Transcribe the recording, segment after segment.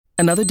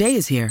Another day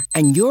is here,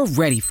 and you're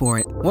ready for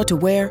it. What to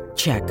wear?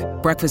 Check.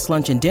 Breakfast,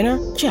 lunch, and dinner?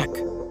 Check.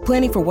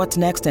 Planning for what's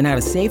next and how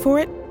to save for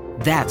it?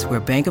 That's where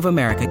Bank of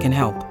America can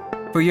help.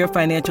 For your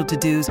financial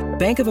to-dos,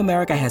 Bank of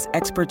America has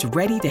experts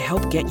ready to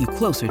help get you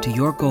closer to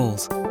your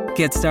goals.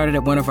 Get started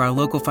at one of our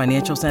local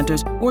financial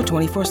centers or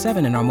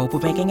 24/7 in our mobile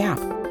banking app.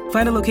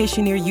 Find a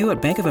location near you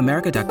at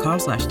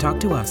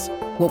bankofamerica.com/talktous.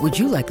 What would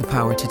you like the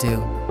power to do?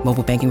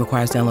 Mobile banking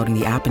requires downloading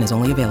the app and is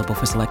only available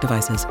for select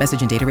devices.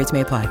 Message and data rates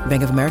may apply.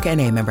 Bank of America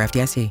N.A., member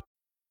FDIC.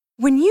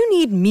 When you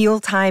need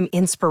mealtime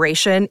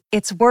inspiration,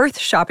 it's worth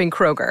shopping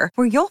Kroger,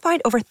 where you'll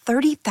find over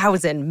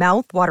 30,000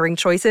 mouth-watering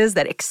choices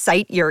that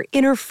excite your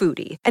inner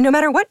foodie. And no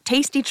matter what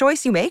tasty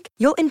choice you make,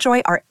 you'll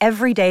enjoy our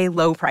everyday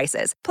low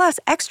prices, plus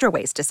extra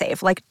ways to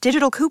save, like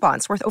digital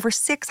coupons worth over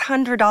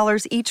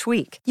 $600 each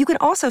week. You can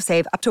also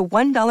save up to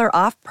 $1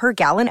 off per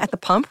gallon at the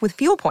pump with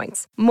fuel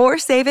points. More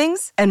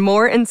savings and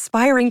more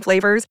inspiring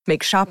flavors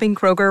make shopping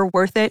Kroger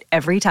worth it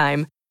every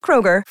time.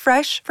 Kroger,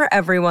 fresh for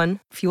everyone.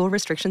 Fuel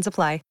restrictions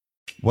apply.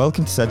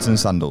 Welcome to Seds and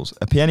Sandals,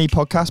 a PNE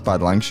podcast by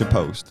the Lancashire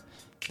Post.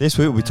 This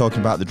week we'll be talking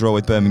about the draw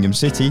with Birmingham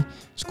City,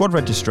 squad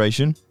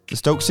registration, the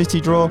Stoke City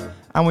draw,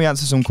 and we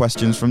answer some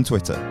questions from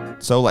Twitter.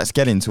 So let's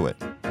get into it.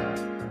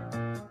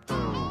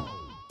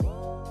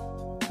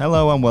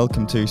 Hello and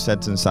welcome to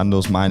Seds and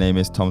Sandals. My name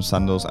is Tom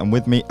Sandals and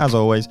with me, as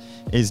always,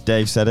 is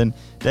Dave Seddon.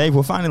 Dave,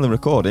 we're finally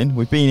recording.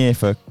 We've been here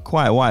for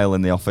quite a while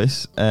in the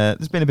office.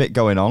 There's been a bit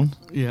going on.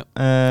 Yeah.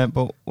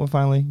 But we're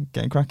finally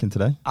getting cracking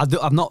today.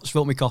 I've not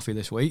spilt my coffee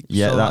this week.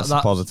 Yeah, so that's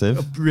positive.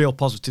 A real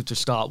positive to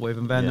start with.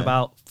 And then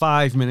about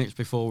 5 minutes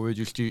before we were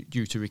just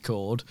due to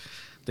record,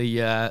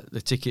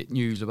 the ticket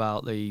news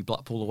about the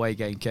Blackpool away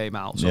game came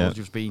out. So I've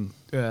just been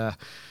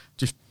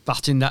just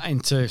batting that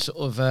into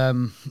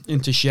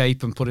into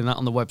shape and putting that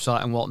on the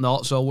website and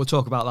whatnot. So we'll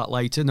talk about that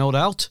later, no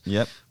doubt.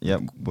 Yep.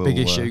 Big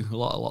issue. A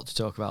lot to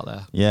talk about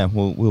there. Yeah,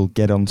 we'll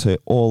get onto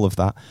all of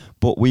that,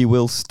 but we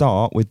will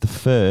start with the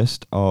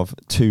first of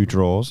two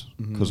draws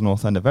because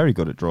North End are very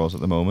good at draws at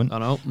the moment. I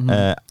know.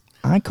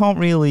 I can't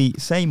really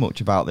say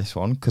much about this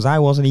one because I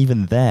wasn't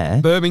even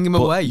there. Birmingham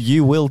away.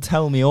 You will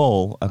tell me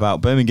all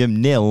about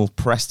Birmingham 0,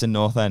 Preston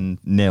North End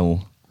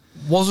 0.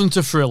 Wasn't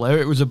a thriller.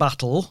 It was a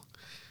battle.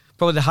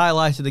 Probably the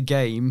highlight of the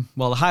game,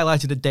 the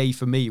highlight of the day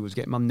for me was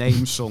getting my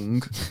name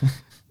sung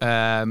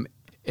in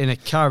a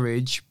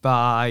carriage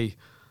by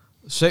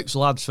 6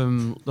 lads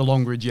from the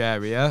Longridge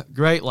area.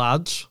 Great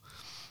lads.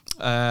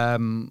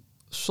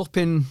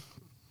 Supping,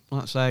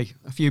 let's say,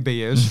 a few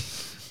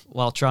beers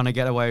while trying to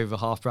get away with a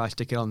half-price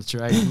ticket on the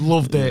train.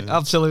 Loved it.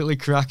 Absolutely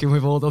cracking.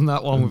 We've all done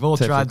that one. We've all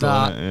tried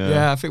that.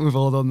 Yeah, I think we've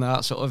all done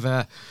that.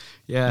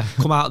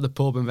 Come out of the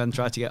pub and then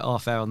try to get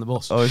half fare on the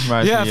bus. Oh, it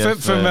reminds me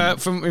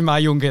from in my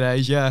younger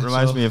days, yeah.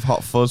 Reminds me of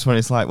Hot Fuzz when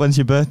it's like, when's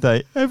your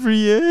birthday? Every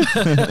year.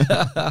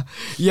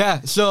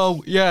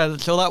 So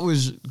that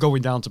was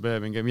going down to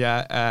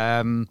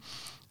Birmingham,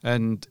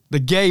 and the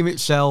game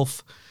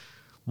itself,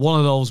 one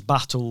of those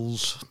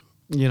battles,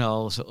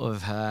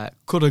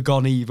 could have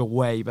gone either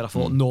way, but I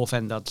thought North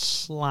End had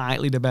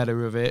slightly the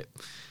better of it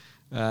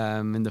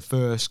in the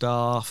first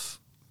half,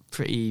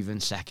 pretty even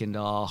second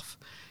half.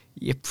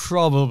 You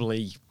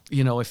probably,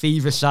 if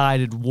either side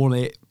had won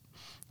it,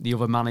 the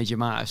other manager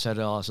might have said,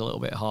 it's a little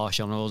bit harsh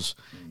on us.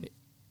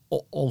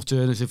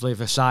 Alternatively,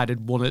 if a side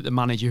had won it, the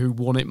manager who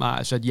won it might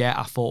have said,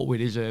 I thought we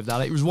deserved that.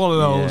 It was one of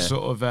those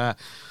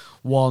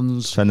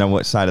ones. Depending on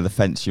which side of the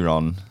fence you're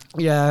on.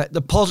 Yeah,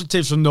 the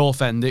positives from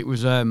North End, it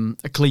was a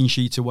clean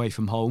sheet away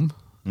from home.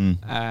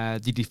 They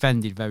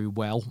defended very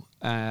well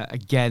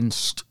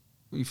against...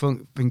 You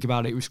think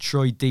about it, it was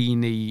Troy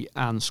Deeney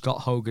and Scott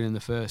Hogan in the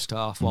first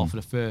half, for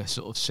the first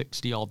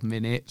 60-odd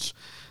minutes.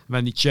 And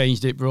then they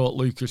changed it, brought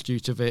Lucas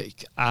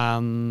Jutovic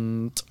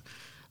and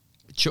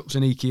Chuck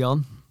Zaniki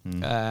on.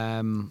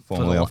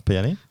 Formerly of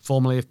PNE.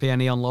 Formerly of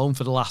PNE on loan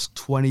for the last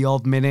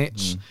 20-odd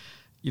minutes.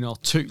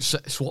 Two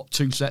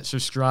sets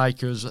of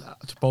strikers, I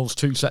suppose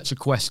 2 sets of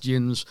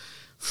questions.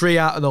 3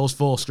 out of those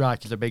 4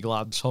 strikers are big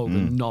lads.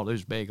 Hogan not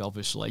as big,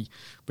 obviously,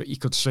 but you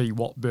could see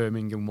what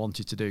Birmingham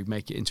wanted to do,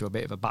 make it into a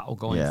bit of a battle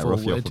going forward.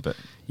 Rough you up a bit.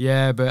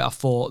 Yeah, but I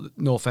thought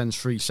North End's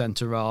 3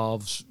 centre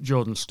halves,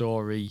 Jordan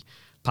Storey,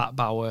 Pat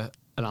Bauer,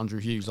 and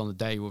Andrew Hughes on the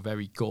day were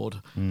very good.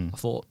 I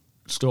thought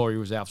Storey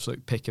was the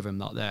absolute pick of him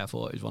that day. I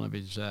thought it was one of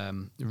his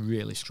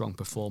really strong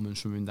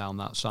performances from him down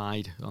that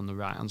side, on the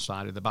right-hand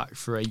side of the back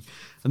 3.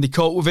 And they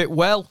coped with it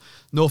well.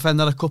 North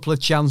End had a couple of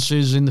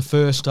chances in the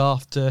first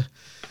half to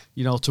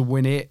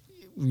win it.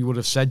 We would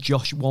have said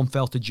one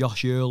fell to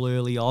Josh Earl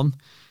early on.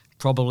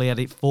 Probably had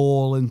it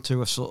fallen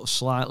to a sort of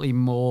slightly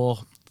more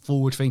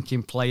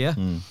forward-thinking player.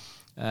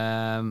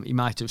 He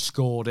might have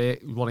scored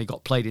it when he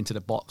got played into the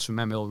box from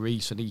Emil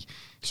Rees, and he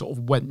sort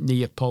of went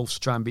near post to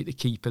try and beat the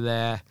keeper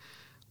there,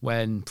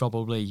 when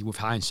probably, with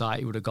hindsight,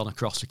 he would have gone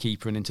across the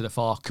keeper and into the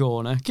far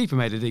corner. Keeper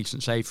made a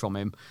decent save from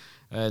him,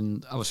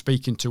 and I was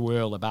speaking to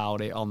Earl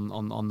about it on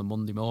the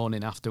Monday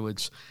morning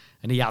afterwards,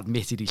 and he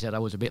admitted, he said, I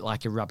was a bit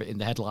like a rabbit in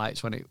the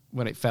headlights when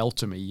it fell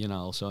to me,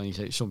 so he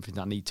said it's something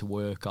I need to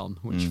work on,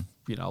 which,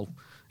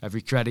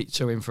 every credit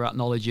to him for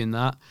acknowledging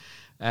that.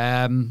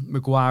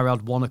 Maguire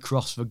had one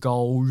across the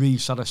goal.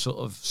 Reeves had a sort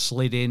of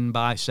slid in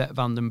by Seth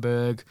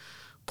Vandenberg,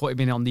 put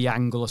him in on the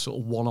angle, a sort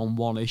of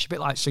one-on-one-ish, a bit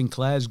like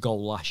Sinclair's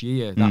goal last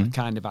year, that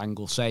kind of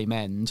angle, same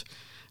end.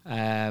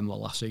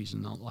 Last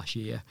season, not last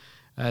year.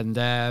 And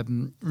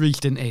Reece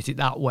didn't hit it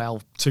that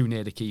well, too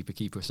near the keeper.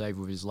 Keeper saved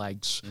with his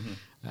legs.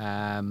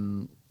 At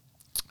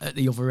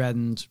the other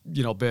end,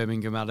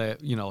 Birmingham had a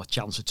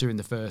chance or two in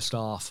the first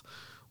half.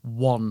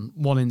 One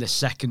in the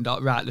second,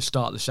 right at the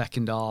start of the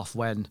second half,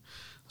 when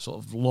sort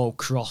of low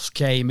cross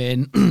came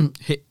in,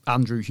 hit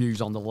Andrew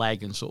Hughes on the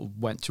leg and sort of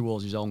went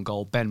towards his own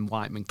goal. Ben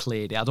Whiteman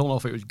cleared it. I don't know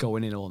if it was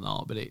going in or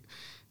not, but it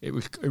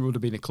would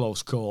have been a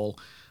close call.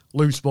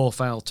 Loose ball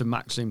fell to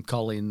Maxim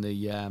Collin,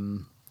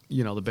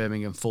 the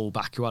Birmingham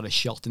fullback, who had a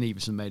shot, and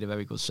Everson made a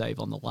very good save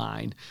on the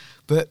line.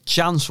 But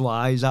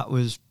chance-wise, that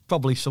was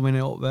probably summing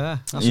it up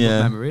there. That's a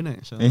good memory, isn't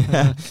it? So,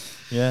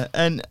 yeah.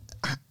 And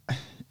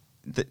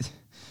the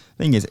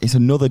thing is, it's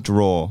another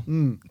draw.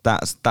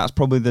 That's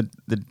probably the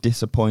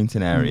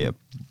disappointing area.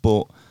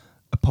 But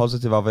a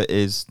positive of it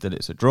is that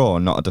it's a draw,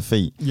 not a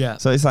defeat. Yeah.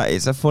 So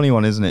it's a funny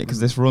one, isn't it?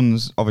 Because this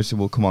run's, obviously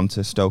we'll come on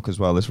to Stoke as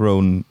well. This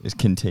run is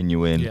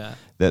continuing. Yeah.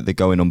 They're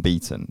going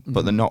unbeaten,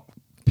 but they're not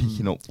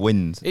picking up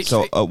wins.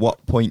 At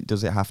what point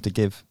does it have to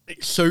give?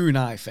 It's soon,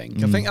 I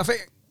think. I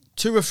think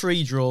 2 or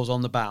 3 draws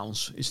on the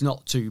bounce, it's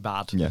not too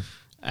bad. Yeah.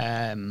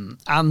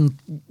 And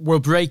we'll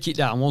break it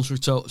down once we've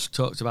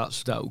talked about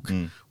Stoke.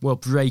 We'll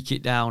break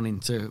it down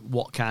into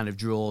what kind of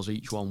draws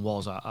each one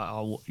was.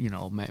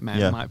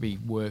 Might be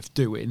worth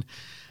doing.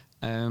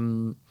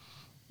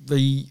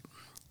 The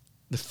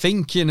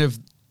thinking of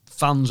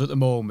fans at the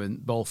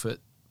moment, both at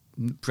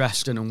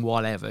Preston and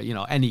whatever,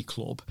 any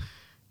club,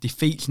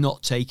 defeat's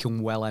not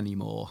taken well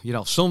anymore.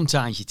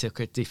 Sometimes you took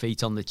a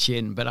defeat on the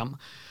chin, but I'm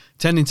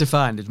tending to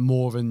find there's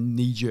more of a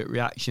knee-jerk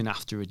reaction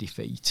after a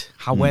defeat.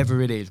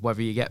 However it is,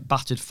 whether you get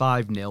battered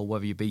 5-0,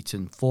 whether you're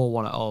beaten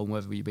 4-1 at home,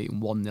 whether you're beaten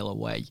 1-0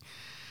 away.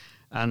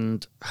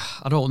 And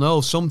I don't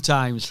know,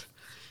 sometimes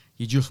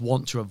you just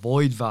want to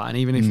avoid that. And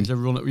even if it's a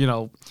run,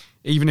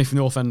 even if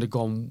North End had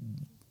gone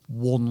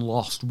one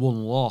lost,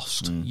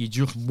 you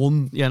just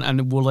won,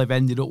 and will have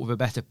ended up with a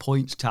better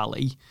points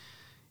tally.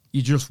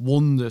 You just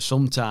wonder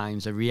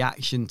sometimes a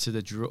reaction to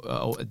the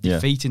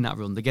defeat in that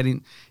run.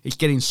 It's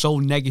getting so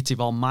negative.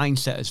 Our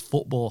mindset as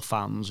football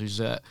fans is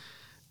that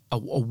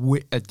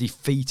a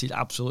defeat is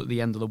absolutely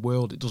the end of the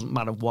world. It doesn't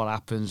matter what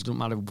happens. It doesn't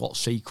matter what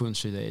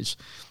sequence it is,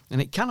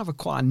 and it can have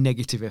quite a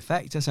negative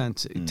effect. I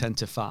tend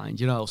to find,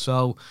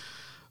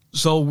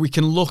 So we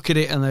can look at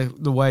it in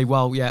the way.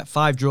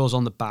 5 draws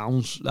on the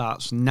bounce.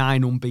 That's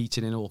 9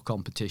 unbeaten in all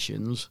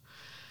competitions.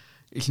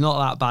 It's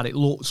not that bad. It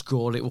looks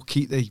good. It will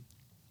keep the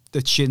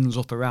chins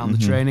up around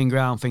the training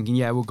ground, thinking,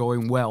 we're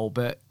going well.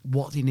 But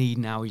what they need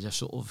now is a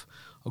sort of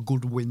a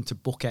good win to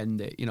bookend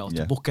it,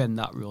 to bookend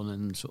that run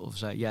and sort of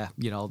say,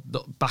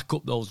 back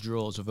up those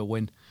draws of a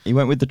win. He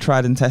went with the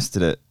tried and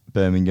tested at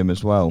Birmingham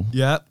as well.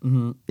 Yeah.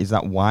 Is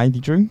that why he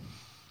drew?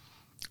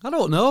 I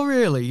don't know,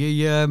 really.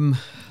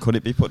 Could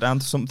it be put down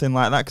to something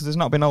like that? Because there's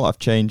not been a lot of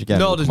change again.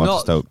 No, there's not.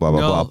 Stoke, blah,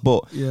 blah,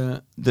 blah. But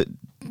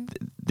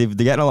they're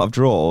getting a lot of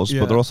draws,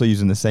 but they're also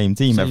using the same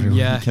team every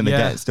week, and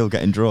they're still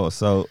getting draws.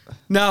 So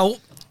now,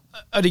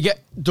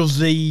 does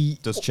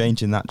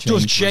changing that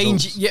does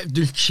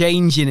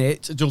changing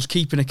it, does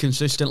keeping a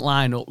consistent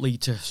lineup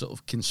lead to sort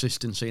of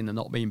consistency and they're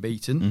not being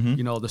beaten?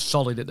 They're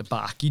solid at the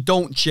back. You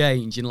don't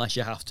change unless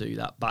you have to.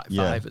 That back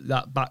five,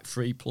 that back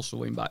 3 plus the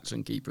wing backs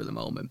and keeper at the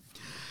moment.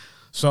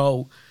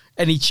 So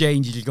any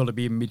changes you've got to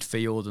be in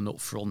midfield and up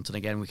front, and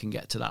again we can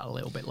get to that a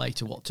little bit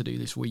later, what to do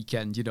this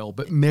weekend,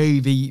 but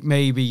maybe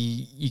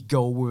you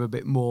go with a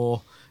bit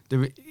more.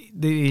 There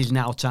is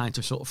now time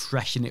to sort of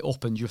freshen it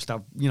up and just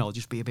have,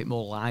 just be a bit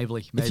more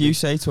lively. Maybe. If you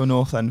say to a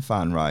North End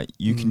fan, right,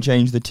 you can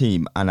change the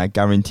team and I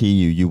guarantee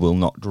you will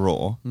not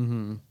draw,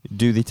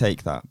 do they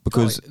take that?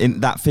 Because in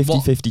that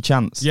 50-50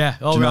 chance. Yeah,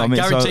 do you know what I mean?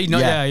 Guaranteed, so,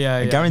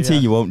 I guarantee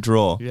you won't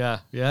draw.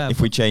 Yeah.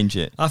 If we change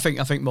it. I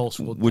think most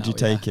would. Would you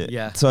take it?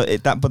 Yeah. So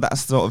but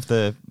that's sort of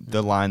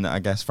the line that I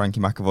guess Frankie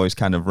McAvoy's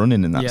kind of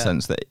running in that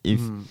sense, that if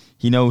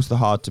he knows they're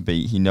hard to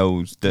beat, he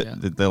knows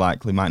that they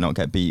likely might not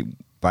get beat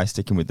by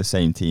sticking with the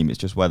same team. It's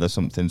just whether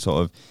something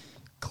sort of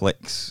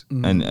clicks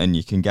and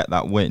you can get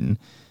that win,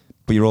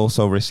 but you're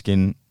also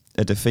risking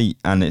a defeat,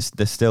 and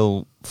they're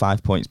still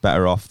 5 points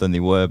better off than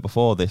they were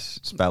before this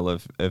spell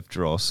of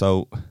draw.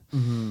 So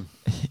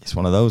it's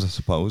one of those, I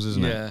suppose,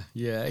 isn't it?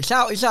 Yeah. It's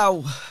how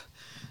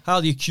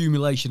the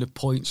accumulation of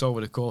points over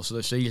the course of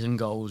the season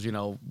goes.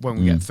 When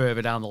we get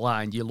further down the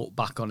line, you look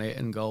back on it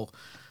and go,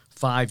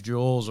 5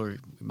 draws, or it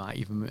might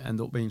even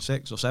end up being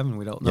 6 or 7.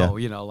 We don't know.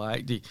 Do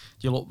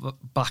you look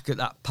back at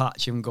that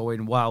patch and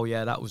going, "Wow,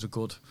 that was a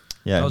good."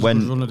 Yeah, that was a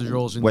good run of the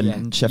draws in the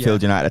end.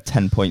 Sheffield United had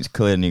 10 points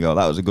clear, and you go,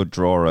 "That was a good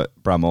draw at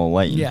Bramall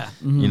Lane." Yeah,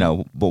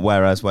 But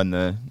whereas when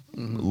the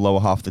lower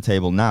half of the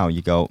table now,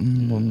 you go,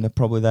 they're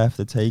probably there for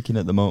the taking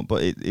at the moment.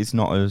 But it's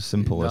not as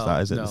simple as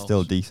that, is it? There's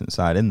still a decent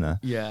side in there.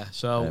 Yeah.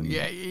 So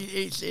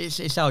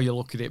it's how you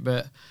look at it,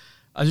 but.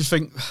 I just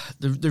think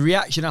the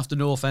reaction after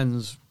North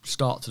End's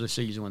start to the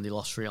season when they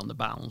lost 3 on the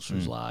bounce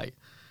was like,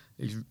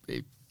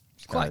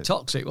 it's quite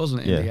toxic,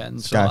 wasn't it? In the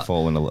end, sky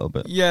falling a little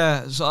bit.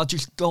 Yeah, so I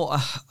just don't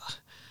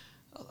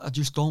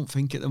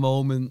think at the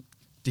moment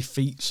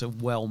defeats are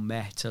well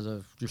met, as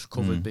I've just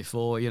covered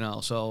before.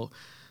 So,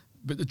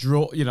 but the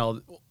draw,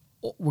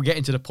 we're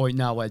getting to the point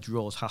now where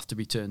draws have to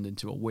be turned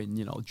into a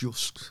win.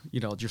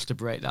 Just to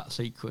break that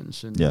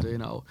sequence, and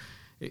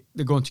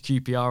they're going to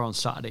QPR on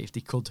Saturday. If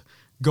they could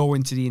go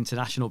into the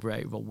international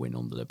break with a win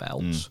under the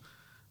belts,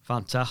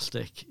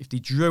 fantastic. If they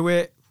drew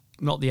it,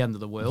 not the end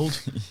of the world.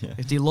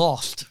 If they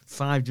lost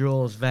 5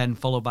 draws, then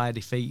followed by a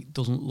defeat,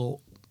 doesn't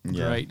look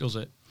great, does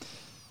it?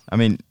 I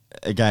mean,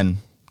 again,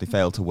 they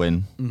failed to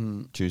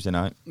win Tuesday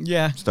night.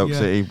 Yeah, Stoke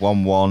City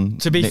 1-1.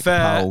 To be Nick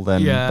fair, Powell,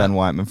 then Ben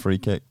Whiteman free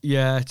kick.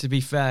 Yeah, to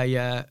be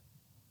fair,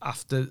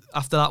 After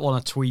that one, I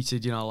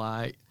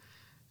tweeted,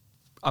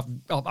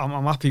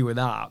 I'm happy with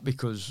that,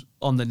 because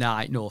on the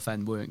night North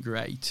End weren't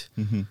great.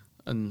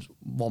 And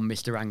one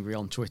Mr. Angry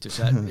on Twitter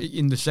said,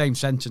 in the same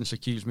sentence,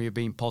 accused me of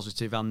being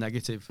positive and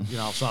negative.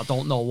 So I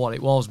don't know what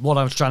it was. What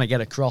I was trying to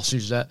get across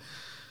is that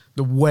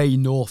the way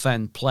North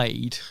End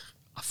played,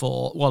 I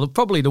thought, well,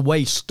 probably the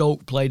way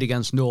Stoke played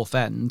against North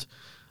End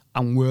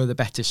and were the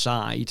better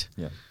side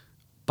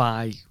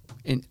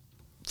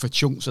for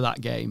chunks of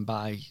that game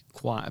by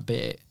quite a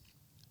bit,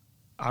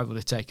 I would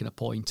have taken a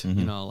point.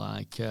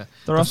 There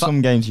are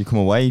some games you come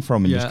away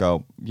from and just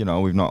go,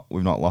 we've not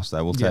lost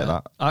there. We'll take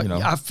that.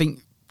 I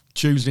think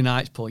Tuesday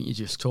night's point you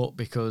just took,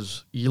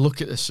 because you look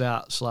at the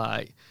stats,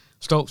 like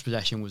Stoke's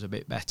possession was a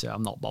bit better.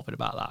 I'm not bothered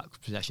about that.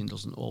 Possession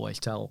doesn't always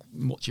tell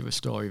much of a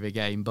story of a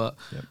game, but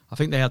I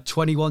think they had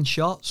 21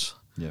 shots.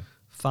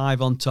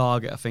 5 on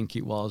target, I think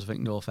it was. I think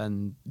North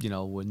End,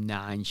 were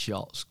 9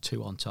 shots,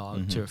 2 on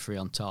target, 2 or 3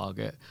 on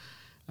target.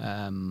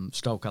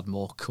 Stoke had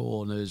more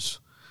corners.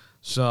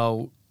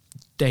 So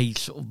they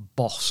sort of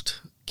bossed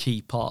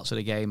key parts of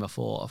the game. I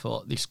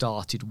thought they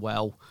started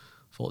well.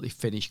 I thought they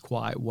finished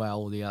quite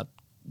well. They had,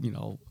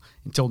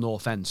 until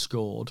North End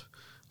scored,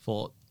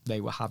 thought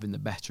they were having the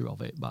better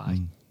of it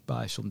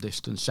by some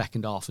distance.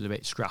 Second half was a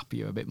bit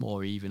scrappier, a bit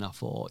more even, I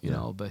thought,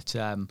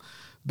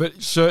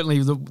 but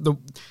certainly the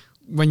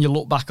when you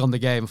look back on the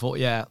game, I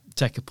thought,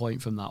 take a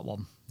point from that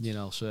one.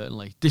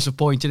 Certainly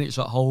disappointing. It's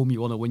at home.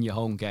 You want to win your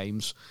home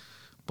games,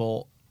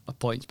 but a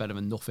point's better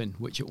than nothing,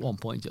 which at one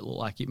point it looked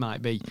like it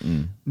might be.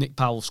 Nick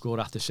Powell scored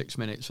after 6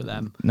 minutes for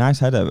them. Nice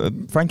header.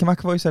 Frankie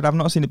McAvoy said, I've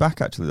not seen it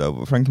back actually though,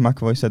 but Frankie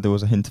McAvoy said there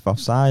was a hint of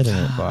offside in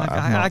it. But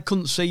I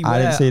couldn't see where.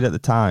 I didn't see it at the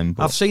time.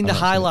 But I've seen the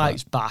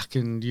highlights back,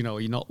 and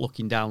you're not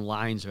looking down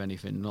lines or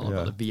anything, not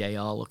about the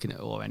VAR looking at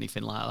it or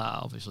anything like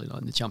that, obviously not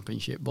in the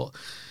Championship, but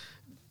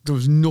there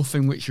was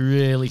nothing which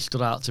really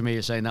stood out to me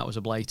as saying that was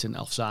a blatant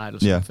offside or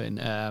something.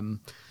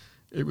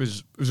 It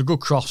was a good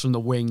cross from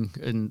the wing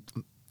and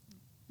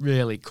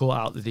really cut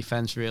out the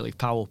defence, really.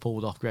 Powell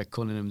pulled off Greg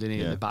Cunningham, didn't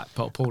he, at the back,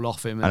 pulled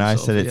off him. And I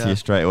said it to you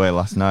straight away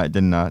last night,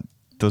 didn't I?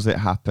 Does it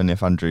happen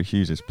if Andrew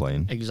Hughes is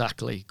playing?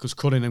 Exactly, because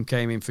Cunningham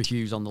came in for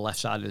Hughes on the left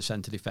side of the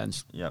centre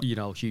defence.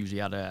 Hughes, he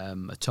had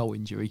a toe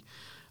injury.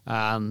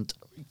 And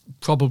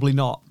probably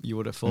not, you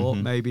would have thought.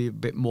 Maybe a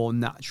bit more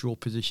natural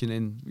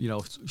positioning.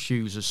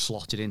 Hughes has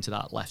slotted into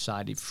that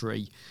left-sided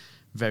free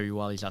very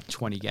well. He's had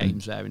 20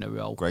 games there in a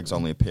row. Greg's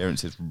only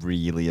appearances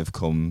really have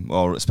come,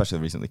 or especially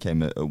recently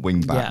came at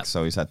wing back,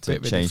 so he's had to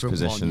change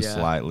positions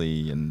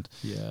slightly and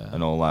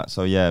all that.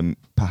 So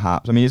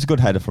perhaps. I mean, it's a good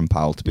header from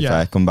Powell, to be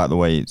fair. Come back the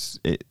way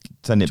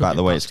send it back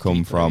the way it's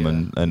come from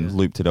and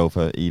looped it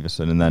over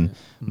Everson, and then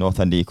North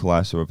End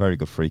equalised. So a very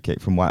good free kick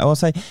from White.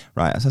 As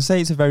I say,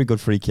 it's a very good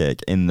free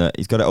kick in that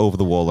he's got it over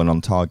the wall and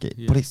on target,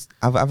 but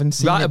I haven't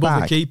seen right it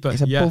above back. The keeper.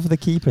 It's above the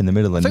keeper in the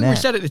middle of the net. I think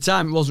we said at the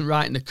time it wasn't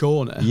right in the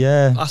corner.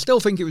 I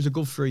still think it was a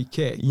good free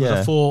kick.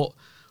 I thought,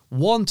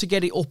 one, to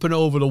get it up and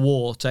over the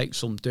wall takes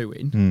some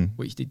doing,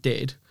 which they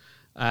did.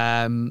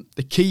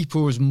 The keeper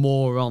was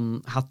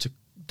had to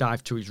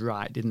dive to his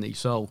right, didn't he?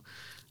 So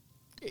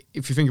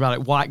if you think about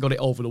it, White got it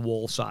over the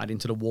wall side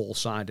into the wall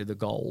side of the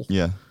goal.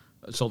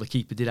 So the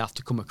keeper did have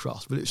to come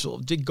across, but it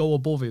sort of did go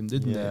above him,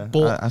 didn't it?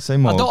 But I say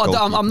more.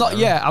 I'm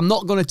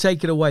not going to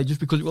take it away just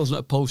because it wasn't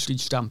a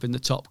postage stamp in the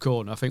top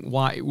corner. I think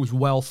White, it was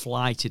well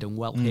flighted and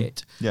well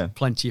hit.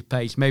 Plenty of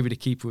pace. Maybe the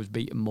keeper was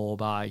beaten more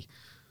by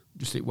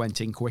just it went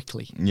in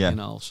quickly.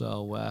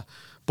 So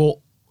but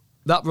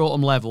that brought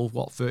them level.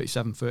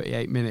 37,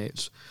 38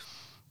 minutes.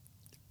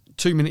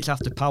 2 minutes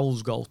after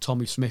Powell's goal,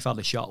 Tommy Smith had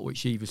a shot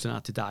which Everson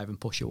had to dive and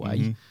push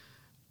away.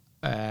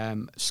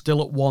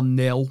 Still at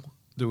 1-0.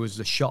 There was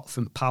a shot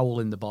from Powell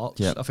in the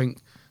box. I think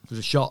there was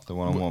a shot. The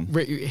one-on-one.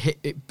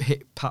 It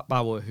hit Pat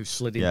Bauer, who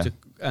slid into,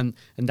 and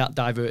that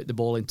diverted the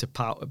ball into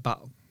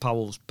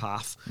Powell's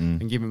path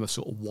and gave him a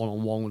sort of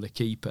one-on-one with the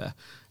keeper.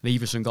 And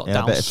Everson got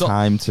down. A bit of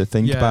time to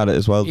think about it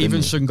as well.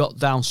 Everson got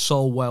down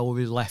so well with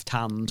his left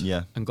hand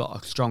and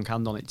got a strong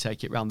hand on it to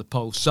take it round the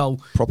post. So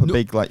proper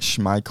big like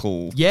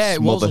Schmeichel.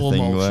 It was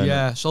almost.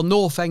 Thing, So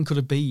North End could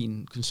have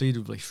been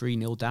conceivably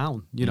 3-0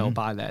 down.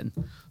 By then.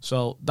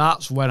 So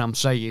that's when I'm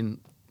saying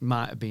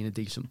might have been a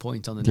decent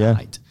point on the Yeah.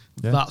 night.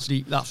 Yeah. That's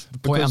the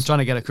point Because I'm trying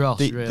to get across,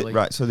 really.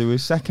 Right, so they were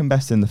second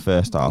best in the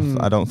first half.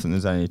 I don't think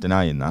there's any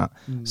denying that.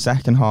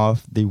 Second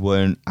half, they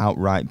weren't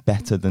outright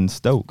better than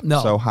Stoke.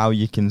 No. So how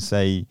you can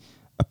say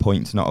a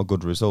point's not a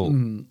good result,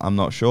 I'm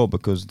not sure,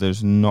 because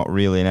there's not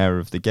really an area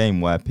of the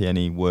game where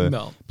PNE were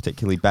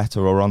particularly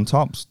better or on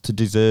tops to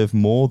deserve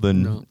more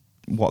than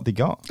what they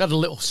got. They had a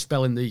little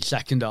spell in the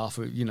second half.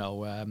 I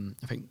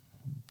think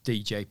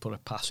DJ put a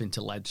pass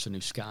into Ledson,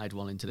 who skied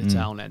one into the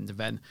town end, and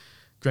then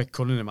Greg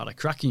Cunningham had a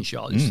cracking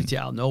shot, just hit it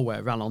out of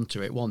nowhere, ran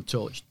onto it, one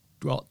touch,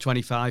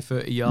 25,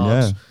 30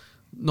 yards. Yeah.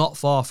 Not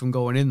far from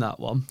going in, that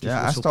one.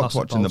 Yeah, I stopped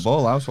watching the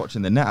ball. I was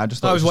watching the net. I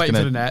just thought I was it waiting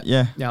gonna, for the net.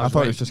 Yeah, Yeah, I thought it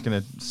waiting. was just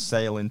going to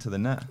sail into the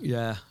net.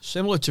 Yeah,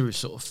 similar to his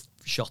sort of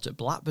shot at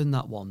Blackburn,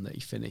 that one that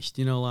he finished.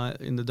 Like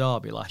in the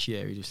derby last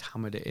year, he just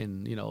hammered it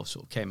in.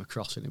 Sort of came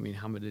across it and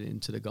hammered it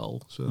into the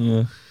goal. So,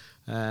 Yeah.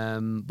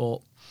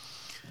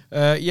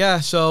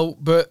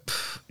 But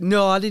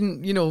no, I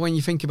didn't. When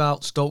you think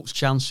about Stoke's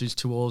chances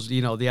towards,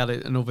 they had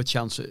another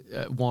chance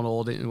at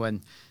 1-1, didn't they,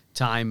 when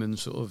Timon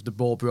sort of the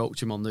ball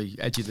broke him on the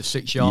edge of the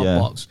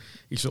 6-yard box.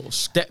 He sort of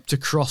stepped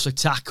across a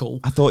tackle.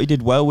 I thought he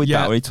did well with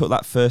that, where he took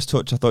that first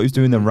touch. I thought he was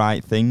doing the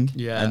right thing.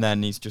 Yeah. And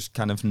then he's just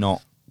kind of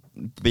not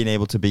been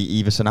able to beat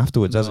Everson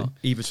afterwards, has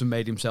he? Everson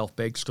made himself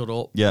big, stood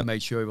up,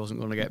 made sure he wasn't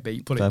going to get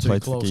beat, put Fair it play too to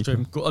the close to keeper.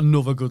 him. Got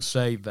another good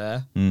save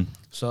there.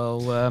 So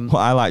What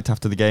I liked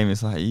after the game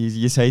is like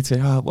you say to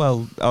him,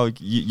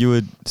 you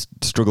were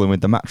struggling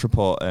with the match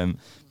report,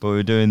 but we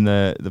were doing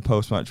the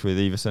post match with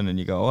Everson, and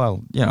you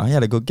go, he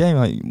had a good game.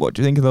 Like, what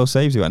do you think of those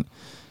saves? He went,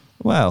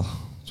 well,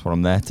 that's what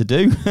I'm there to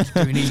do.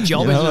 doing his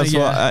job, isn't he?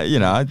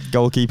 What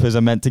goalkeepers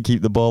are meant to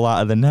keep the ball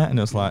out of the net, and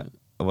it's like,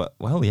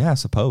 well, yeah, I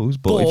suppose.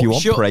 But if you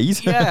want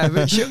praise,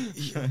 maybe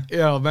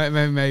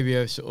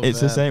a sort of. It's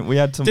the same. We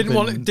had something.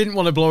 Didn't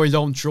want to blow his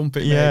own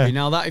trumpet. Yeah. Maybe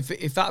now that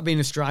if that had been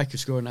a striker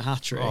scoring a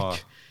hat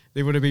trick,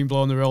 they would have been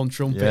blowing their own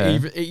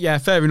trumpet. Yeah.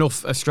 Fair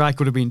enough. A striker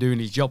would have been doing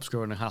his job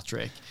scoring a hat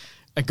trick.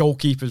 A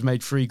goalkeeper's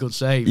made 3 good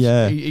saves.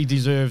 Yeah. He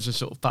deserves a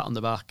sort of pat on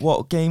the back.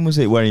 What game was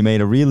it where he made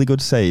a really good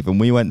save, and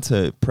we went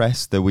to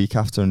press the week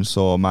after and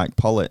saw Mike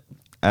Pollitt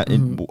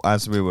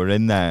as we were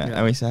in there,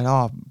 and we said,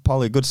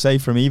 Pollitt, good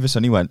save from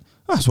Everson. He went,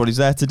 that's what he's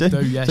there to do. So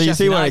you Sheffield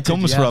see where United, it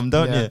comes from,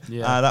 don't you?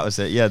 Yeah. That was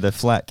it. Yeah, the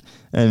fleck.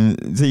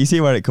 And so you see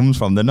where it comes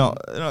from. They're not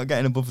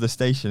getting above the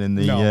station in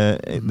the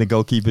the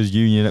goalkeepers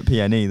union at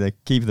PNE. They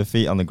keep their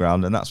feet on the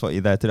ground, and that's what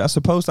you're there to do. I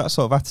suppose that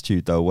sort of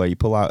attitude, though, where you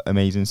pull out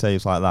amazing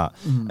saves like that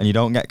and you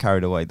don't get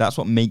carried away, that's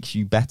what makes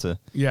you better.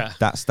 Yeah,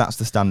 that's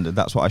the standard.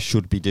 That's what I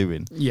should be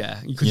doing. Yeah,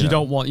 because you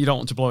don't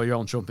want to blow your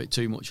own trumpet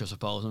too much, I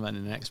suppose, and then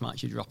in the next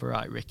match you drop a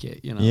right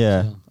ricket.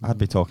 Yeah, so, I'd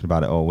be talking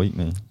about it all week,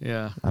 me.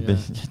 Yeah,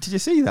 Did you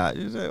see that?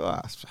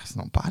 That's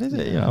not bad, is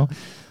it? Well,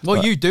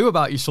 but you do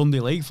about your Sunday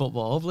league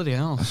football, bloody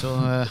hell. So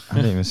I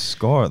didn't even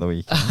score at the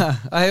weekend.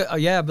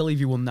 I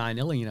believe you won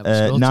 9-0 and you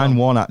never scored.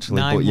 9-1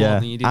 actually, 9-1 but yeah,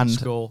 and you didn't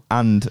score.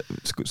 And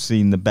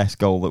seen the best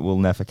goal that will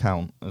never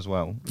count as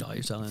well.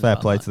 Fair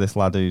play to this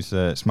lad who's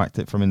smacked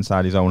it from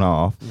inside his own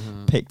half,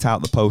 picked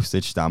out the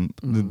postage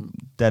stamp,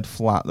 dead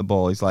flat the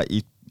ball. He's like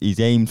he's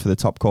aimed for the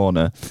top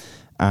corner,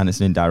 and it's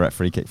an indirect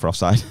free kick for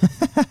offside.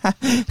 I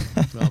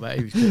bet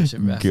he was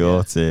cursing ref.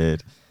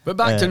 Gutted. But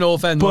back to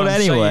North End. But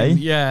anyway,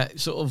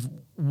 sort of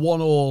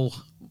 1-1.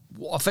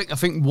 I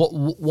think what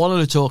one of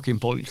the talking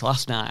points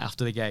last night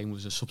after the game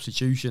was the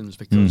substitutions,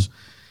 because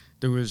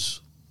there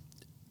was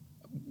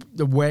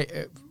the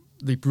way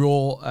they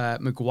brought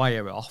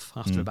Maguire off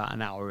after about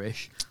an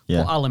hour-ish, put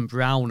Alan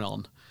Brown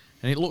on,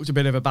 and it looked a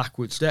bit of a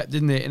backward step,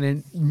 didn't it? And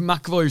then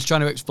McAvoy was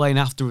trying to explain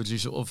afterwards, he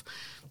sort of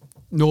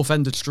North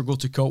End had struggled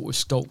to cope with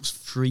Stoke's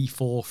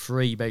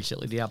 3-4-3.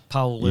 Basically, they had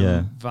Powell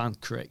and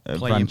Vantrich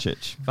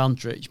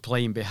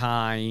playing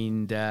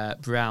behind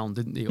Brown,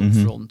 didn't they, up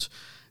front?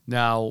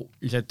 Now,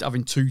 he said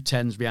having 2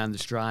 10s behind the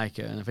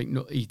striker, and I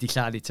think he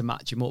decided to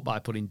match him up by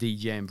putting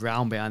DJ and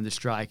Brown behind the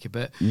striker.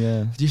 But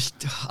I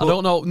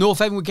don't know.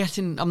 North End were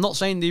getting. I'm not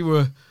saying they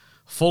were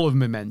full of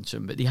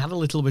momentum, but they had a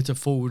little bit of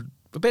forward,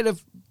 a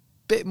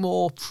bit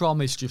more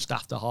promise just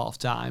after half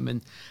time,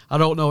 and I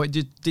don't know, it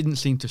didn't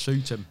seem to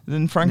suit him.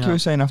 Then Frankie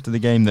was saying after the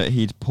game that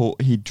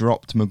he'd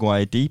dropped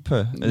Maguire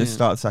deeper at the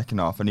start of the second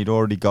half, and he'd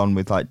already gone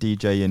with like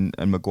DJ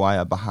and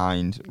Maguire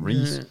behind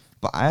Reece.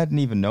 But I hadn't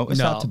even noticed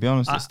that, to be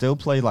honest. It still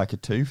played like a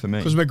 2 for me.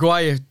 Because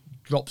Maguire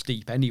drops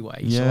deep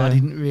anyway, so I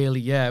didn't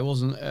really, it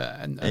wasn't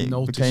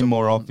it became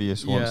more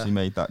obvious once he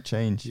made that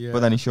change. But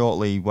then he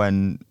shortly,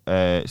 when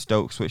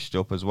Stoke switched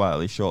up as well,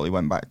 he shortly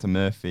went back to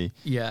Murphy.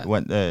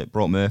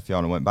 Brought Murphy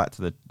on and went back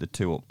to the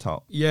 2 up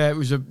top. Yeah, it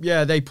was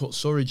they put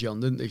Surridge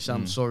on, didn't they?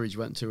 Sam Surridge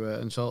went to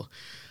and so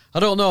I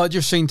don't know, it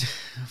just seemed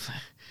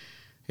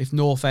if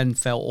North End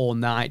felt all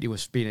night they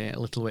was being a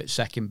little bit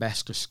second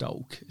best to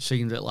Stoke, it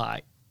seemed that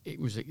like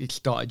it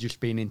started just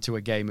being into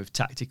a game of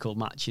tactical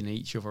matching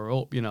each other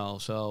up,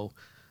 so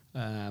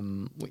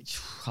which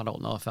I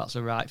don't know if that's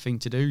the right thing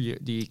to do.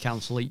 Do you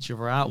cancel each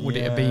other out? Would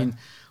it have been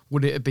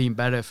would it have been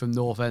better from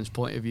North End's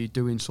point of view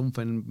doing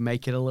something,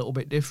 make it a little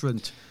bit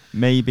different?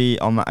 Maybe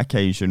on that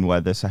occasion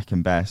where the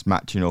second best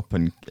matching up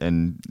and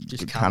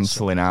Just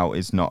cancelling out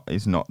is not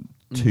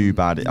too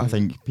bad. I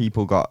think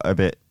people got a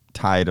bit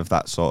tired of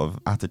that sort of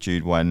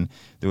attitude when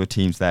there were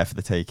teams there for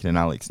the taking, and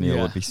Alex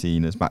Neil would be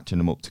seen as matching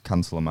them up to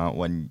cancel them out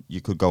when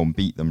you could go and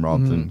beat them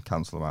rather than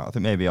cancel them out. I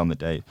think maybe on the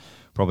day,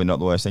 probably not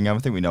the worst thing. I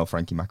think we know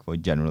Frankie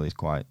McAvoy generally is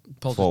quite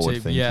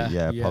forward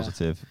thinking,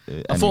 positive.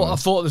 I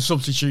thought the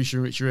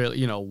substitution which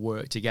really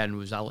worked again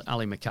was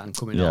Ali McCann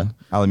coming on.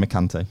 Ali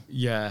McCante.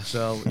 Yeah,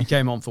 so he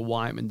came on for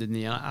Whiteman, didn't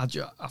he? I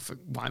think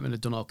Whiteman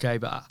had done okay,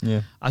 but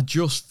I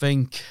just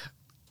think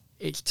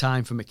it's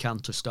time for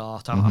McCann to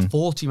start. I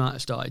thought he might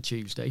have started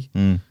Tuesday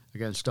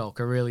against Stoke.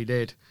 I really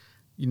did.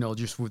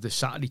 Just with the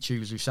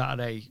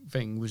Saturday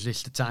thing, was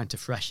this the time to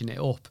freshen it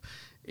up?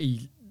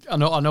 I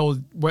know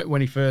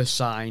when he first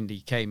signed,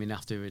 he came in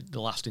after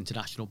the last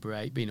international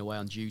break, being away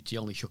on duty,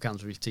 only shook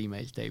hands with his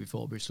teammates the day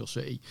before Bristol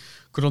City.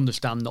 Could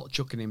understand not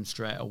chucking him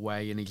straight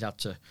away, and he's had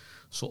to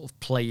sort of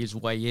play his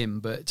way in.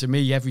 But to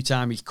me, every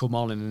time he's come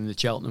on, and in the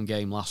Cheltenham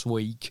game last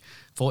week,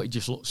 I thought he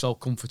just looked so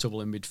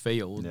comfortable in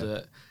midfield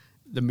that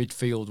the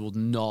midfield would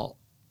not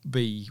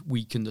be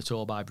weakened at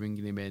all by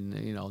bringing him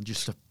in.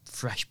 Just a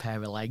fresh pair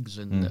of legs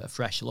and a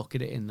fresh look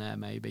at it in there,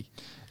 maybe.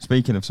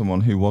 Speaking of someone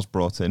who was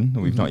brought in,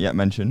 that we've not yet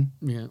mentioned,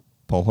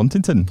 Paul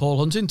Huntington.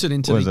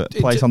 Into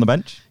place on the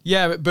bench?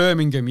 Yeah, at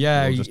Birmingham.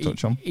 Yeah, we'll just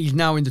touch on. He's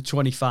now in the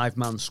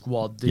 25-man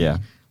squad.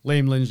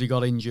 Liam Lindsay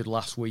got injured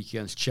last week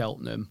against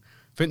Cheltenham.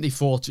 I think they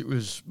thought it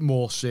was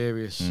more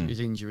serious,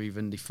 his injury,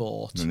 than they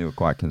thought. And they were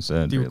quite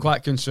concerned.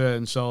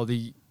 So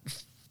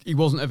he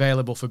wasn't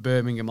available for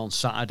Birmingham on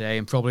Saturday,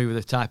 and probably with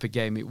the type of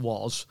game it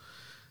was,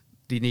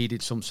 they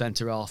needed some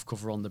centre-half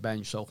cover on the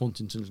bench. So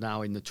Huntington's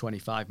now in the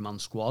 25-man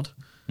squad.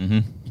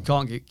 You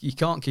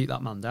can't keep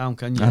that man down,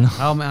 can you?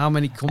 How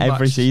many comebacks?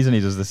 Every season he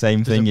does the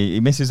same thing.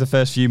 He misses the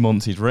first few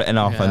months, he's written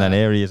off, and then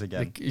here he is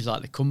again. He's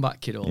like the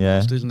comeback kid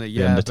almost, isn't he?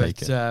 Yeah,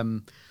 Undertaker.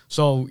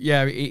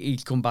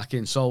 He'd come back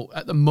in. So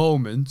at the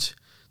moment,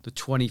 the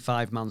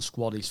 25-man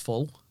squad is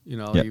full.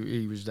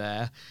 He was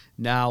there.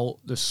 Now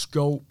the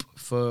scope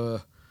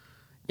for,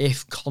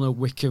 if Connor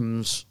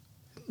Wickham's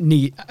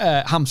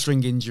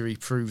hamstring injury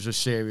proves as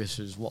serious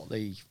as what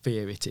they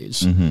fear it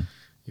is,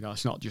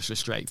 it's not just a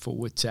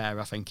straightforward tear.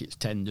 I think it's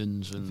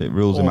tendons, and if it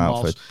rules him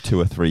out for 2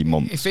 or 3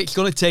 months, if it's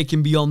going to take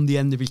him beyond the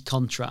end of his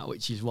contract,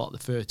 which is the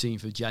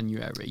 13th of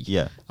January,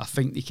 I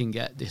think they can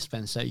get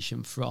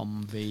dispensation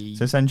from the.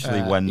 So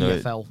essentially, when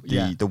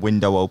EFL, the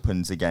window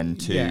opens again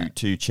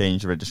to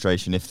change the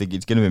registration, if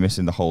it's going to be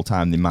missing the whole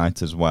time, they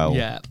might as well.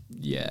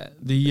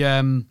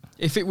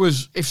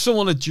 If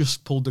someone had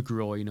just pulled the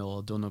groin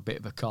or done a bit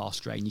of a calf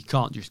strain, you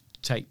can't just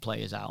take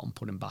players out and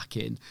put them back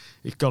in.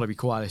 It's got to be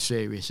quite a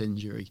serious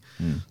injury.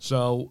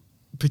 So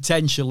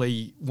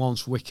potentially,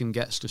 once Wickham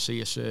gets to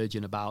see a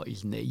surgeon about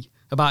his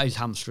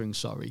hamstring,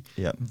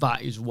 that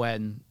is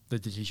when the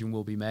decision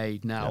will be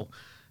made. Now,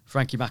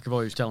 Frankie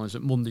McAvoy was telling us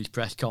at Monday's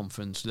press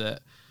conference that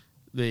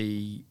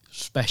the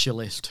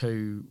specialist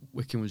who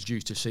Wickham was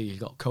due to see has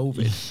got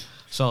COVID.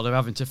 So they're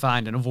having to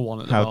find another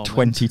one at the moment.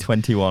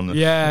 2021.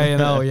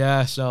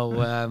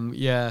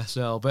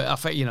 So, but I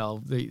think,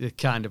 the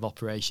kind of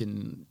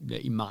operation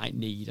that he might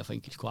need, I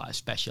think it's quite a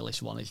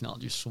specialist one. It's not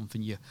just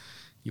something you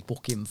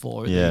book in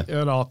for at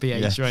an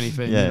RPH or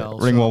anything.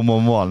 Ring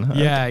 111.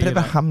 Yeah. A bit of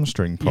a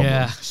hamstring problem.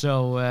 Yeah,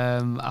 so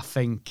I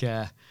think...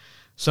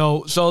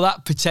 So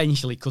that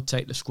potentially could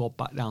take the squad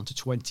back down to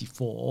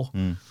 24.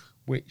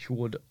 Which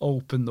would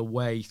open the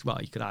way. Well,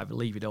 you could either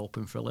leave it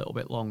open for a little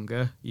bit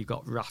longer. You've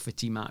got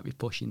Rafferty might be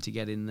pushing to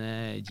get in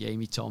there.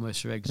 Jamie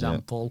Thomas, for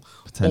example.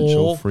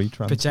 Potential free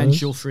transfers.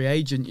 Potential free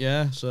agent,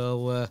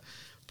 So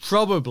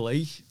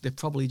they'd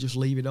probably just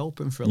leave it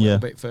open for a little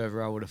bit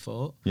further, I would have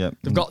thought.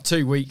 They've got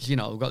 2 weeks, we've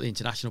got the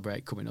international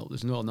break coming up.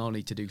 There's no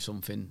need to do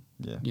something,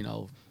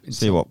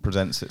 see what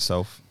presents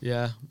itself.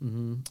 But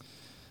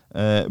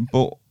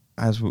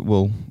as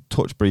we'll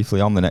touch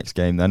briefly on the next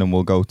game then, and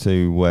we'll go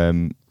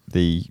to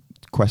the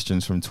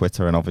questions from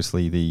Twitter and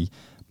obviously the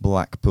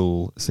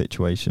Blackpool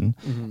situation.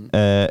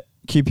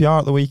 QPR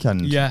at the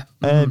weekend.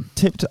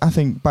 Tipped, I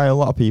think, by a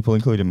lot of people,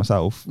 including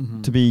myself,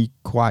 to be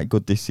quite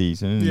good this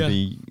season and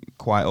be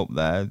quite up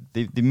there.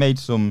 They made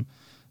some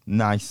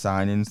nice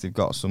signings. They've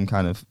got some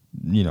kind of,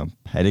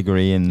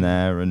 pedigree in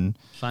there. And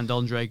signed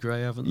Andre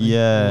Gray, haven't they?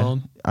 Yeah,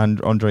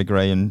 and Andre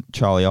Gray and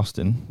Charlie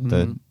Austin,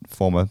 the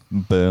former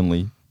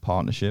Burnley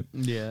partnership.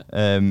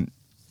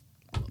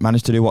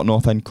 Managed to do what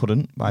North End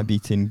couldn't by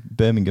beating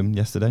Birmingham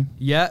yesterday.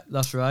 Yeah,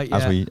 that's right.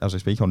 As we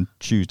speak on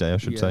Tuesday, I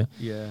should say.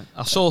 Yeah,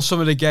 I saw some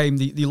of the game.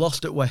 They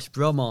lost at West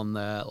Brom on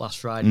last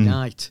Friday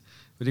night,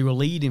 but they were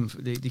leading.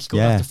 They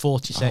scored after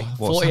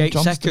 48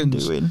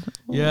 seconds.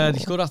 They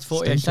scored after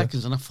 48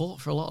 seconds, and I thought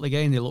for a lot of the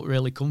game they looked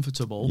really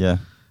comfortable. Yeah.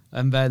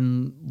 And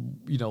then,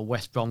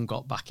 West Brom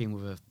got back in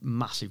with a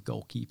massive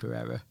goalkeeper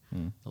error.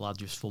 The lad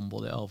just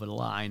fumbled it over the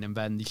line, and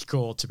then they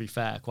scored, to be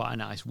fair, quite a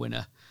nice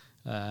winner.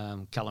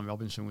 Callum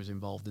Robinson was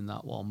involved in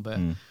that one, but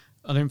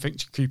I didn't think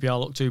QPR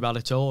looked too bad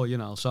at all,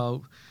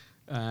 So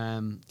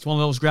It's one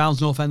of those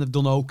grounds North End have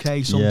done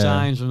okay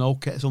sometimes and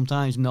okay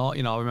sometimes not.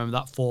 I remember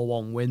that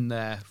 4-1 win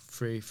there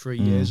three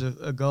years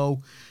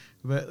ago.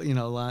 But,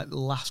 like the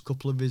last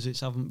couple of visits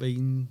haven't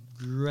been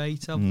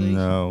great, have they?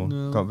 No.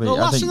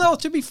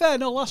 To be fair,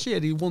 last year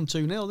they won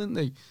 2-0, didn't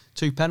they?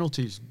 2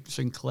 penalties,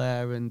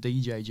 Sinclair and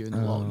DJ during the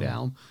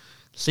lockdown.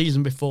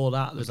 Season before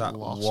that, was that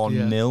lost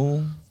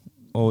 1-0?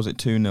 Or was it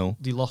 2-0?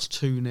 They lost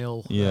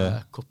 2-0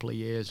 a couple of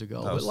years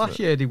ago. But last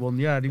year they won,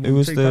 They won. It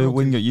was 2 the penalties.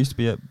 winger that used to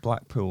be at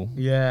Blackpool.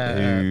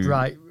 Yeah,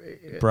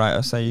 Bright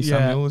Osei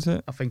Samuel, was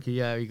it? I think he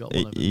got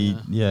one of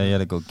them. He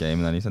had a good game,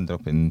 and then he's ended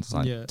up in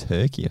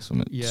Turkey or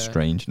something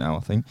strange now,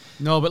 I think.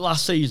 No, but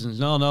last season's,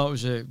 it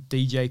was a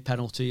DJ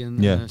penalty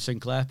and a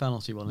Sinclair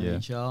penalty, one in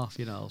each half,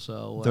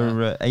 so...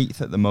 They're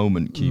 8th at the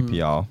moment,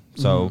 QPR,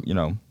 so,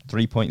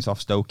 3 points off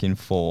Stoke in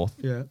 4th.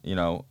 Yeah.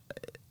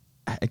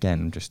 Again,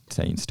 I'm just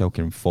saying Stoke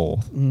in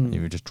 4th.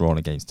 You were just drawn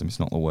against them. It's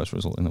not the worst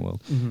result in the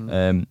world.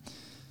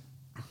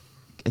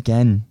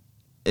 Again,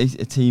 a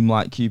team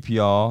like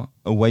QPR,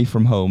 away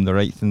from home, they're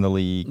 8th in the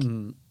league,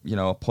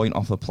 a point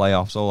off the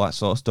playoffs, all that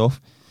sort of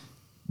stuff.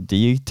 Do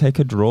you take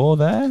a draw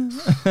there?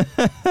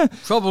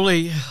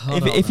 Probably.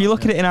 If you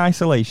look at it in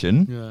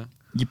isolation,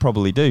 you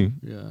probably do.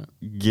 Yeah.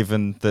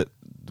 Given that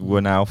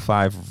we're now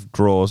 5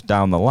 draws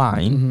down the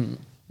line,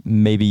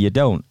 maybe you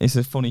don't. It's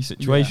a funny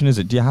situation, is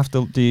it? Do you have to?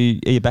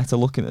 Are you better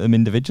looking at them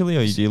individually,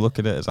 or do you look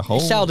at it as a whole?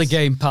 It's how the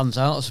game pans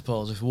out, I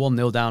suppose. If we're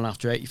 1-0 down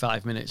after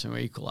 85 minutes and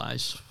we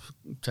equalise,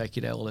 take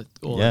it all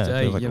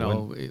day.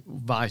 Like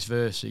vice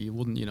versa, you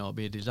wouldn't,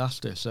 be a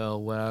disaster.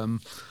 So,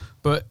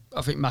 but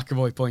I think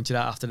McAvoy pointed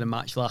out after the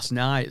match last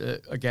night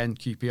that again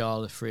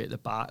QPR are 3 at the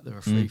back. They're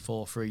a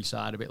 3-4-3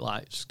 side, a bit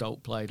like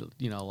Stoke played,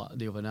 like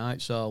the other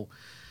night. So.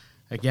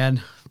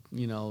 Again,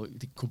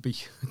 it could be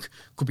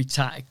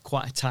tight,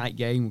 quite a tight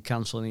game,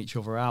 cancelling each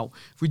other out.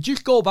 If we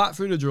just go back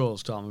through the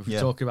draws, Tom, if we're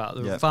talking about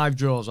there were 5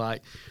 draws,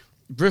 like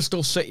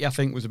Bristol City, I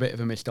think was a bit of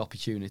a missed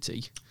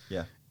opportunity.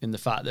 Yeah. In the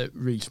fact that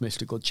Reece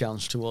missed a good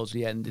chance towards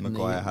the end.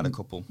 Maguire had a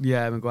couple.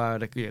 Yeah, Maguire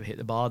hit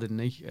the bar, didn't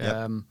he?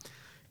 Yep.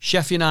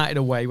 Sheffield United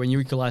away, when you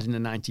equalise in the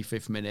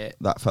 95th minute.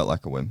 That felt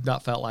like a win.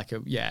 That's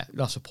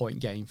a point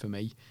game for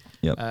me.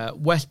 Yep.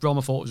 West Brom,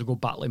 I thought was a good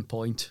battling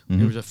point.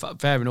 It was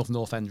fair enough.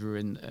 North End were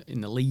in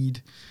the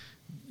lead,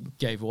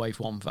 gave away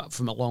one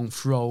from a long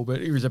throw,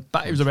 but it was a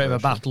bit of a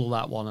battle,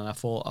 that one, and I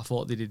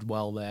thought they did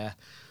well there.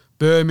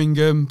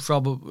 Birmingham,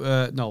 probably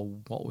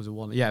what was the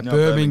one? Yeah, no,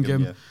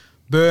 Birmingham.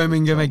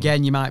 Birmingham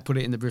again. You might put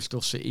it in the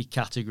Bristol City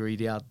category.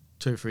 They had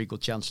 2 or 3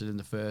 good chances in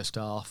the first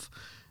half.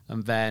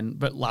 And then,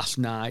 but last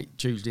night,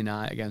 Tuesday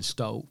night against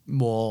Stoke,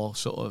 more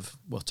sort of,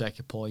 we'll take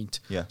a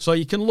point. Yeah. So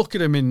you can look at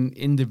them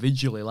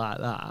individually like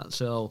that.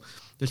 So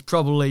there's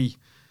probably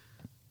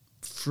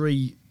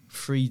three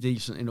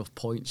decent enough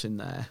points in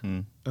there.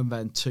 And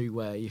then 2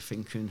 where you're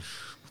thinking,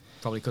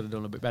 probably could have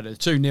done a bit better.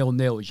 2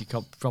 0-0, you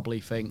could probably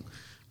think,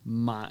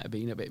 might have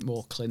been a bit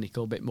more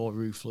clinical, a bit more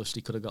ruthless.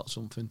 He could have got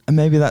something. And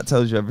maybe that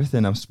tells you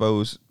everything, I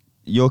suppose.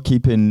 You're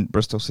keeping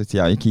Bristol City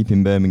out, you're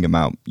keeping Birmingham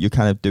out. You're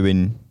kind of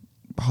doing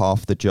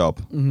half the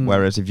job.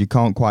 Whereas if you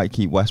can't quite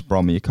keep West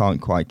Brom, you can't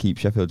quite keep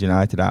Sheffield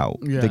United out,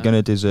 they're going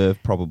to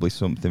deserve probably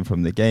something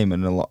from the game.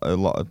 And a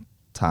lot of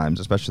times,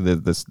 especially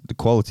the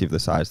quality of the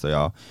sides they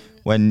are,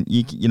 when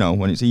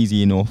when it's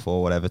easy enough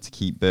or whatever to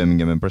keep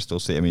Birmingham and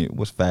Bristol City. I mean, it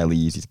was fairly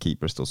easy to keep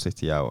Bristol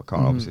City out. I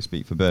can't obviously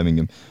speak for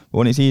Birmingham, but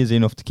when it's easy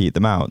enough to keep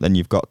them out, then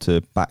you've got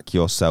to back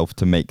yourself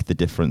to make the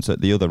difference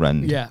at the other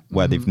end,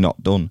 where they've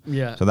not done.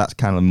 So that's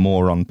kind of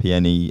more on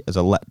PNE as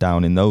a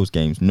letdown in those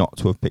games, not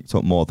to have picked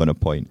up more than a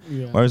point.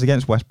 Whereas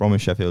against West Brom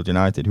and Sheffield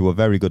United, who are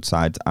very good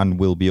sides and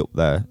will be up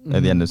there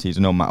at the end of the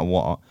season, no matter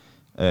what,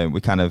 we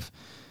kind of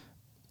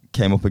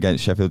came up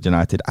against Sheffield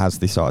United as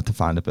they started to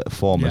find a bit of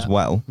form as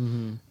well.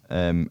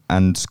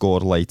 And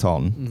scored late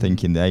on,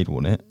 thinking they'd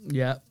won it.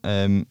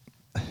 You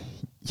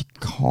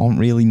can't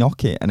really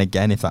knock it. And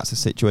again, if that's a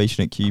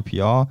situation at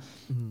QPR,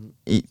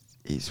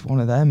 it's one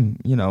of them.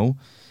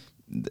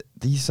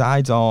 These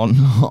sides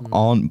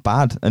aren't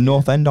bad, and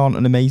North End aren't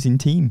an amazing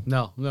team.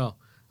 No.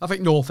 I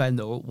think North End,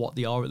 though, what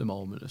they are at the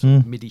moment, is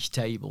a mid-ish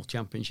table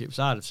championship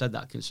side. I've said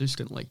that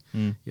consistently.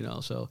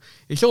 So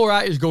it's all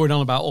right. It's going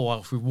on about,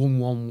 if we won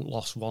 1,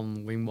 lost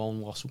 1, win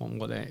 1, lost 1,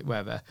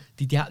 whatever.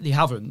 They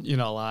haven't.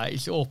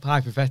 It's all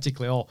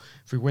hypothetically.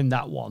 If we win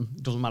that one,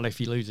 it doesn't matter if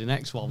you lose the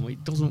next one. We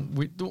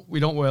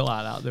don't work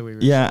like that, do we?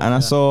 Really? Yeah, and I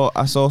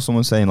saw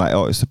someone saying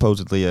it's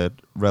supposedly a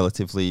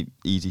relatively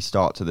easy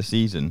start to the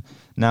season.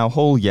 Now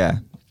Hull,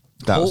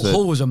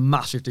 Hull was a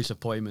massive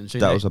disappointment.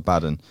 That was a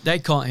bad one. They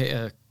can't hit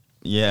a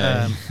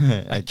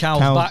a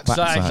cow's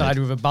backside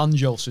with a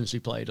banjo since he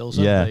played us,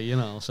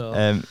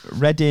 so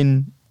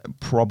Reading,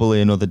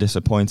 probably another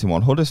disappointing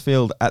one.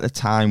 Huddersfield at the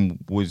time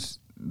was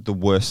the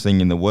worst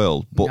thing in the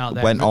world, but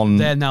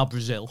they're now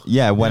Brazil.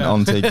 Went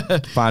on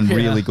to find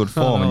really good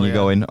form, and you're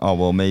going,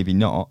 maybe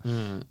not.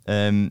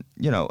 And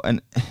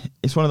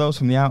it's one of those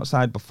from the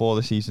outside before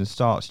the season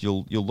starts.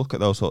 You'll look at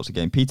those sorts of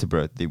games.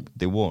 Peterborough,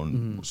 they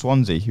won.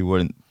 Swansea, who were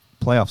in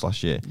playoffs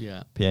last year,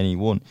 PNE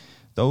won.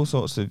 Those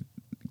sorts of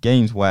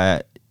games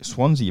where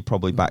Swansea are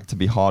probably back to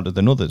be harder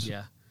than others.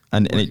 Yeah.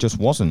 And it just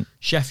wasn't.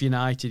 Sheffield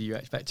United, you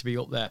expect to be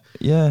up there.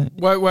 Yeah.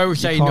 Where we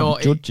say no,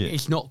 judge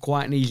it's not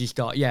quite an easy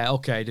start. Yeah,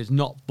 okay, there's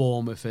not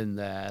Bournemouth in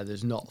there.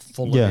 There's not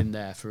Fulham in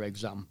there, for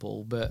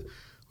example. But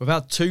we've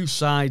had two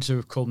sides who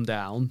have come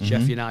down,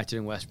 Sheffield United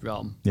and West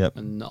Brom,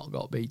 and not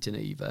got beaten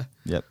either.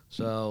 Yep.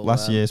 So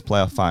last year's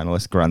playoff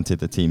finalists, granted,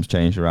 the team's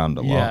changed around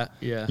a lot.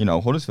 Yeah. You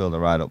know, Huddersfield are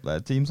right up there.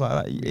 Teams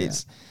like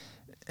that,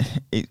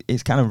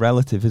 it's kind of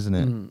relative, isn't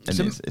it? And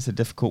it's a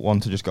difficult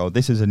one to just go,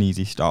 this is an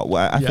easy start.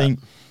 Where I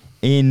think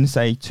in,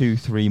 say,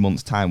 2-3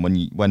 months' time,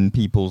 when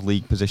people's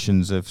league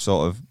positions have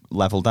sort of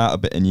leveled out a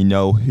bit and you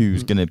know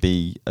who's going to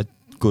be a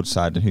good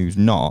side and who's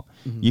not,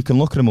 you can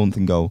look at a month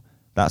and go,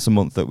 that's a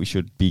month that we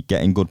should be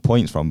getting good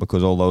points from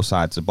because all those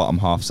sides are bottom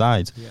half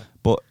sides. Yeah.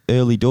 But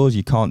early doors,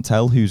 you can't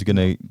tell who's going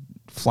to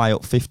fly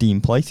up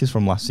 15 places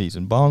from last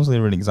season. Barnsley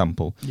are an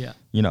example. Yeah.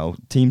 You know,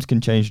 teams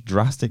can change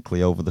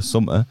drastically over the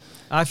summer.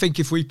 I think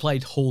if we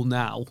played Hull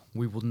now,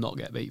 we would not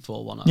get beat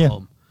 4-1 at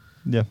home.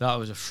 Yeah. That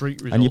was a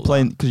freak result. And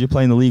you're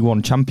playing the League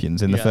One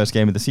champions in the first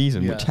game of the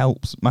season, which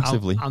helps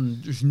massively.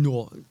 And there's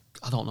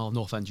I don't know,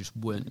 North End just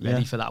weren't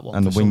ready for that one.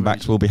 And the wing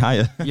backs will be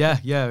higher. Yeah,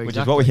 exactly. Which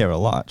is what we hear a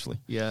lot, actually.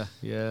 Yeah.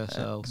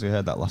 So because we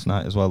heard that last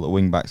night as well, that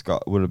wing backs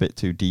were a bit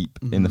too deep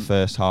in the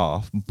first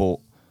half, but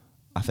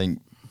I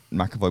think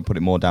McAvoy put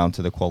it more down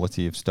to the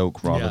quality of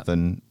Stoke rather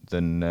than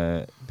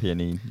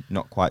Peony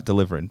not quite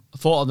delivering. I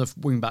thought on the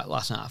wing back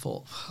last night, I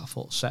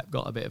thought Sepp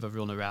got a bit of a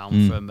run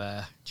around from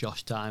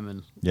Josh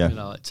Tymon. You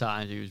know, at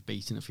times he was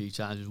beaten a few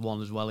times. There was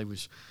one as well. He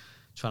was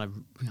trying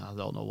to, I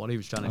don't know what he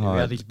was trying to do. He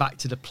had his back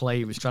to the play.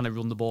 He was trying to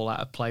run the ball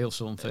out of play or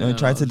something. Then he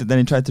tried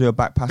to do a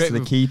back pass to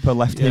the keeper,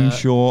 left him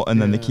short,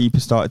 and then the keeper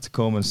started to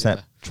come and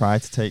Sepp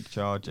tried to take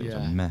charge. It was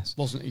a mess.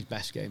 Wasn't his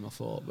best game, I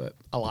thought, but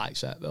I like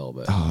Sepp though.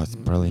 But it's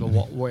brilliant.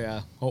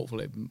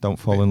 Hopefully, don't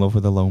fall in love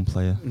with a lone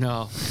player.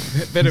 No,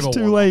 bit of a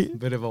too late.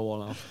 Bit of a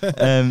one-off.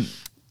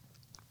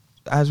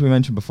 As we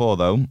mentioned before,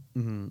 though,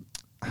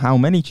 how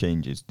many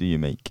changes do you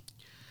make?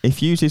 If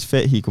Hughes is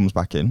fit, he comes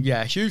back in.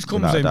 Yeah, Hughes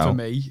comes in for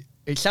me.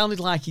 It sounded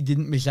like he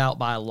didn't miss out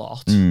by a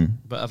lot,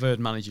 but I've heard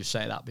managers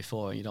say that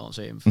before, and you don't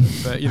see him.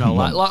 But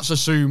let's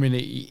assume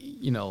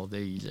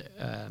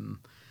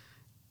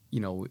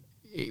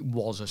it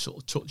was a sort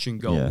of touch and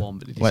go one.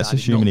 But let's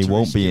assume he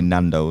won't be in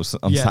Nando's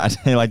on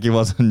Saturday like he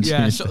was on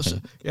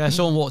Tuesday.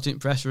 Someone walked in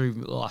press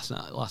room last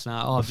night.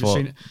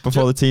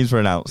 Before the teams were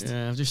announced.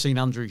 Yeah, I've just seen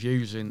Andrew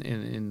Hughes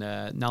in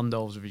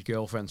Nando's with his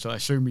girlfriend, so I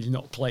assume he's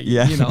not playing.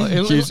 Yeah,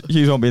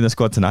 Hughes won't be in the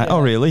squad tonight. Yeah. Oh,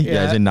 really?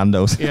 Yeah, he's in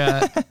Nando's.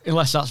 Yeah,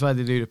 unless that's where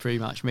they do the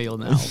pre-match meal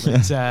now.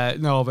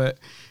 But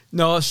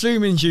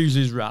assuming Hughes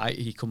is right,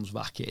 he comes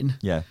back in.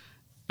 Yeah.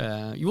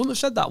 You wouldn't have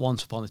said that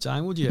once upon a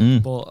time, would you?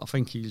 But I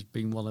think he's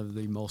been one of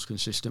the most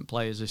consistent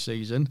players this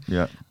season.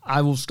 Yeah.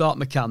 I will start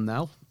McCann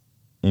now.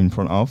 In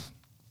front of?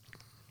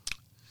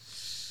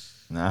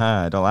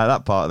 Nah, I don't like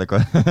that part of the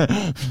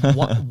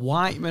question.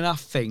 Whiteman, I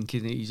think,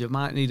 he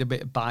might need a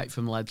bit of bite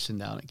from Ledson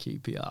down at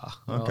QPR.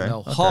 Okay.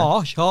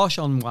 Harsh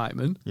on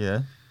Whiteman.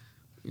 Yeah.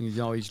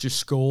 He's just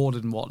scored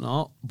and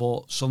whatnot,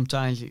 but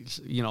sometimes it's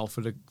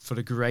for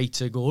the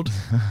greater good.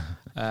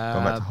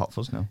 Going back to Hot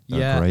Fuzz now.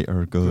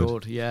 Greater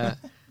good. Yeah.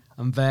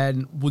 And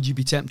then, would you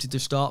be tempted to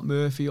start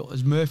Murphy?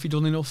 Has Murphy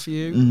done enough for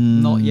you?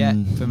 Not yet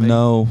for me.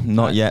 No,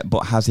 not yet.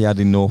 But has he had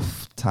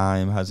enough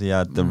time? Has he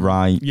had the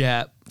right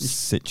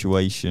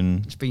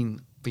situation? It's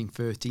been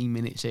 13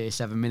 minutes here,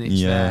 7 minutes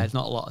there. It's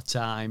not a lot of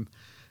time.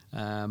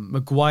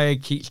 Maguire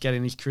keeps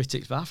getting his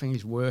critics, but I think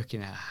his work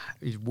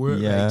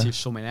rate is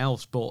something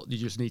else. But you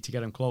just need to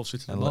get him closer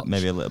to the box.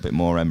 Maybe a little bit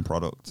more end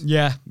product.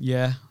 Yeah.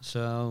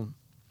 So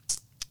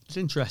it's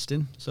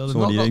interesting. So they've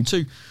not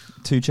got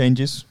two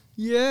changes.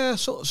 Yeah,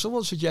 so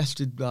someone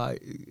suggested that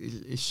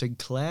is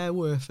Sinclair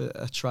worth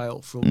a try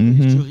up front?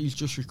 He's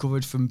just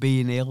recovered from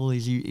being ill.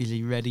 Is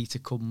he ready to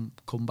come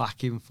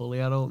back in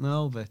fully? I don't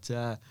know, but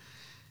I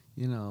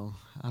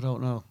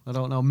don't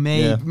know.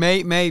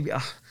 Maybe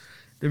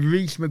the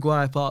Reece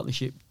Maguire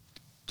partnership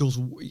does.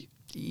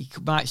 You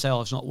might say,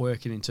 it's not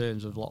working in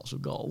terms of lots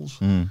of goals.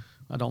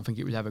 I don't think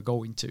it was ever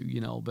going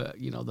to, but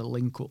the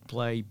link-up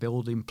play,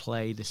 building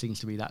play, there seems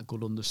to be that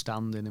good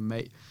understanding,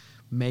 and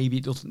maybe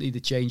it doesn't need a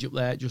change up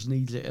there, it just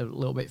needs it a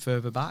little bit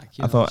further back.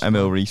 I thought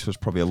Emil Reece was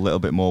probably a little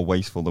bit more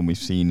wasteful than we've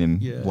seen him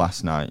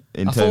last night,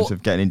 in terms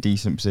of getting in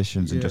decent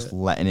positions and just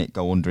letting it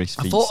go under his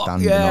feet,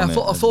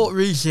 I thought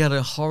Reece had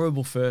a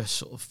horrible first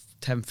sort of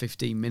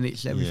 10-15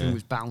 minutes. Everything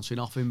was bouncing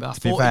off him. But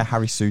to be fair,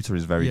 Harry Suter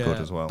is very good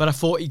as well. But I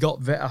thought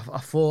I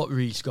thought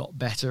Reece got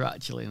better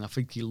actually, and I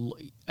think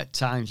at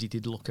times he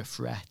did look a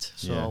threat.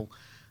 So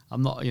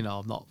I'm not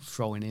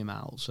throwing him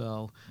out.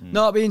 So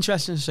it'll be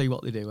interesting to see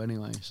what they do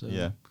anyway. So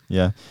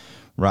yeah.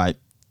 Right,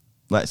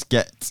 let's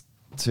get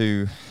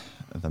to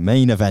the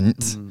main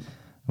event,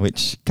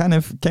 which kind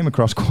of came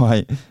across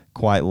quite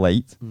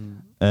late.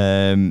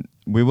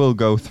 We will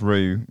go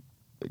through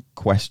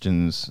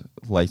questions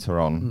later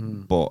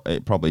on, but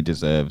it probably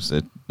deserves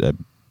a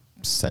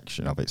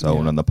section of its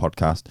own on the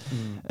podcast.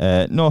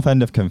 North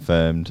End have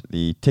confirmed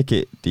the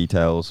ticket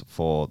details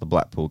for the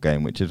Blackpool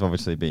game, which has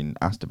obviously been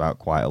asked about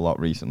quite a lot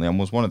recently, and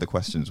was one of the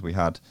questions we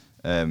had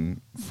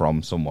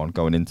from someone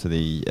going into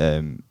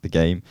the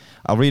game.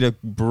 I'll read a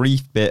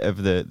brief bit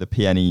of the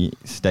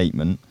PNE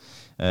statement.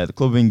 The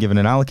club have been given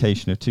an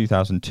allocation of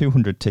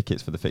 2,200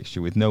 tickets for the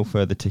fixture with no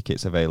further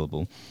tickets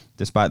available.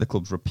 Despite the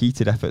club's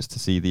repeated efforts to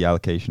see the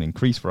allocation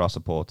increase for our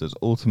supporters,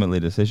 ultimately a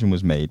decision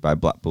was made by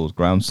Blackpool's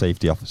ground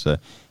safety officer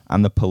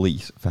and the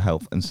police for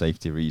health and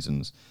safety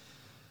reasons.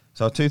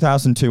 So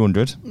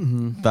 2,200,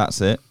 that's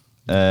it.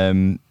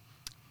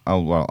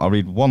 I'll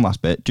read one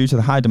last bit. Due to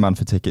the high demand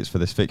for tickets for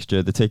this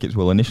fixture, the tickets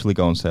will initially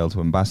go on sale to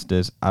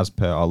ambassadors as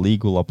per our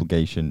legal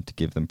obligation to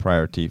give them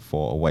priority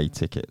for away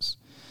tickets.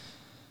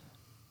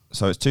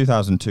 So it's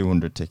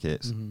 2,200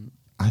 tickets.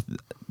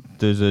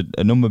 There's a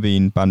number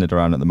being bandied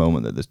around at the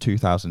moment that there's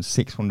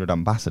 2,600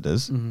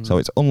 ambassadors. So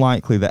it's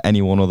unlikely that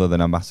anyone other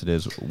than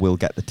ambassadors will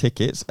get the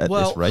tickets at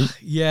this rate.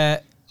 Yeah.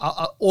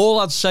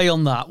 All I'd say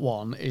on that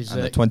one is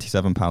that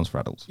 £27 for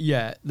adults.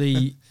 Yeah.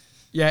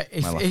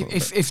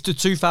 If the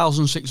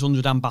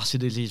 2,600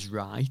 ambassadors is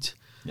right,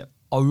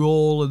 are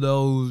all of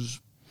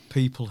those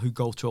people who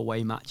go to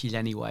away matches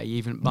anyway?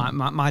 Even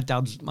my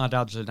dad's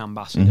an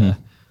ambassador.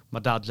 My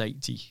dad's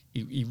 80.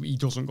 He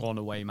doesn't go on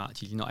away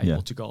matches. He's not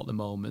able to go at the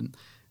moment.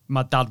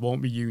 My dad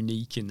won't be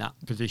unique in that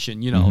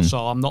position, you know. So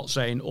I'm not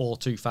saying all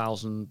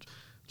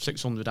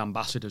 2,600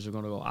 ambassadors are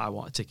going to go, I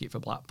want a ticket for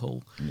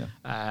Blackpool.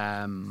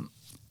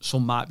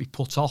 Some might be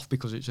put off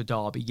because it's a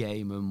derby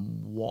game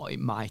and what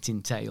it might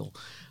entail.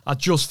 I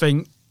just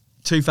think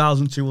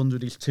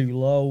 2,200 is too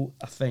low.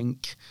 I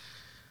think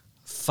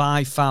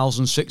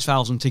 5,000,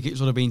 6,000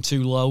 tickets would have been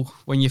too low.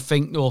 When you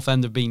think North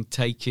End have been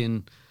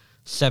taking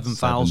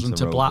 7,000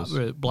 to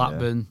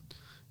Blackburn,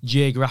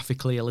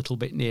 geographically a little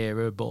bit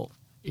nearer, but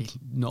it's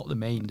not the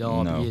main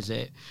derby, is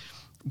it?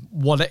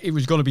 It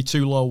was going to be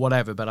too low,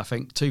 whatever, but I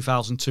think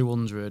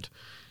 2,200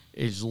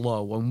 is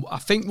low. And I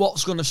think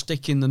what's going to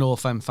stick in the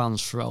North End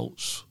fans'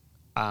 throats,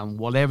 and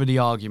whatever the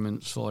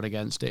arguments for and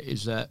against it,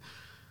 is that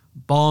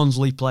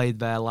Barnsley played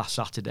there last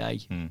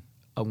Saturday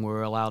and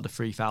were allowed a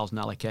 3,000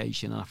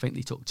 allocation, and I think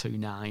they took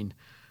 2,900.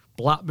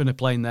 Blackburn are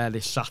playing there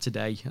this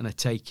Saturday and are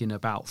taking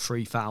about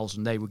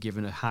 3,000. They were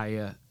given a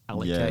higher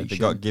allocation. Yeah, they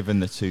got given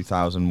the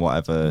 2,000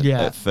 whatever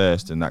at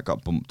first, and that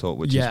got bumped up,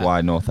 which is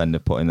why North End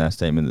have put in their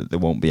statement that there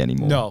won't be any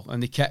more. No,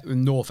 and they kept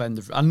North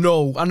End. I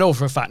know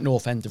for a fact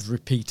North End have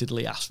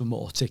repeatedly asked for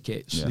more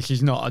tickets. Yeah. This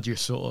is not I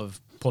just sort of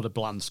put a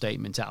bland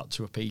statement out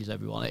to appease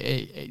everyone.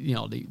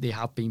 They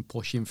have been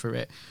pushing for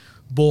it,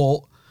 but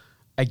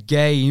a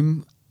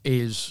game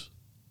is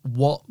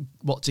what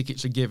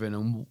tickets are given,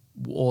 and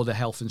all the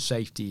health and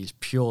safety is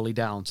purely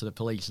down to the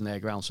police and their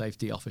ground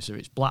safety officer.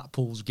 It's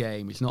Blackpool's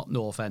game. It's not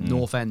North End.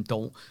 North End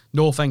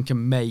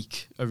can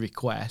make a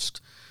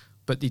request,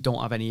 but they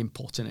don't have any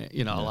input in it.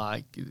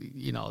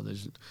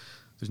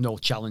 There's no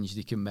challenge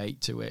they can make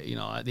to it.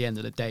 At the end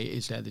of the day, it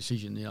is their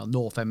decision.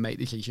 North End make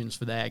decisions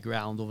for their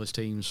ground, other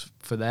teams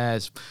for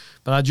theirs.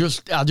 But I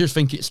just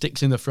think it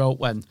sticks in the throat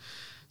when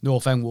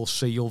North End will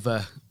see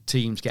other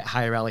teams get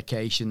higher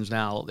allocations.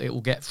 Now it will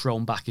get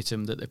thrown back at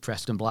them that the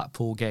Preston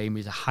Blackpool game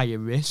is a higher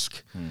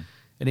risk,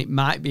 and it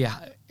might be.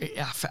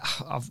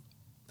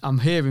 I'm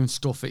hearing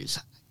stuff. It's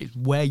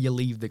where you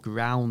leave the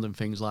ground and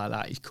things like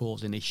that is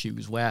causing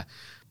issues. Where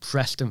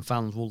Preston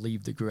fans will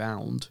leave the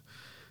ground,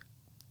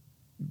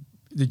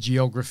 the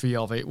geography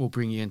of it will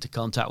bring you into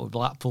contact with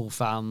Blackpool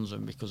fans,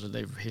 and because of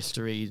their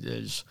history,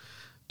 there's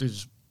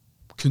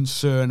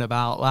concern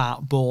about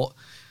that, but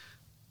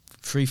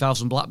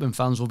 3,000 Blackburn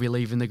fans will be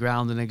leaving the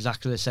ground in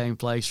exactly the same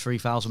place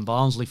 3,000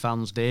 Barnsley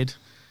fans did.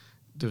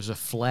 There was a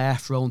flare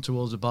thrown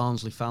towards the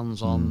Barnsley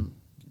fans on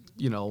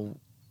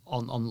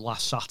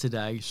last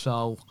Saturday.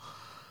 So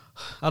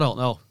I don't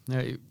know.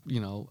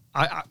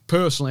 I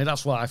personally,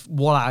 that's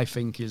what I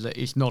think is that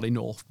it's not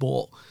enough,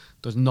 but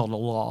there's not a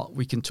lot.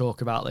 We can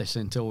talk about this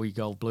until we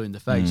go blue in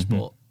the face,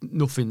 but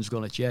nothing's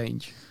going to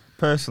change.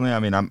 Personally, I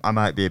mean, I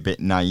might be a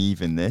bit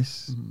naive in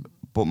this,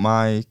 but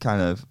my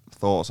kind of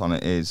thoughts on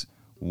it is,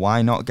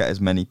 why not get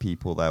as many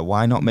people there?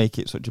 Why not make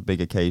it such a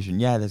big occasion?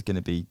 Yeah, there's going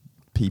to be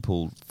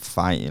people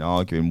fighting,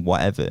 arguing,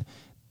 whatever,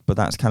 but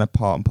that's kind of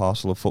part and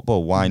parcel of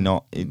football. Why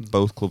not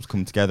both clubs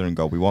come together and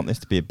go, we want this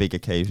to be a big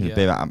occasion,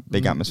 a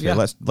big atmosphere.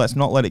 Yeah. Let's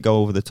not let it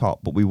go over the top,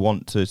 but we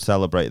want to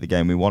celebrate the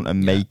game. We want to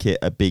make it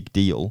a big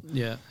deal.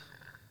 Yeah,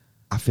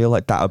 I feel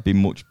like that would be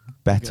much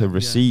better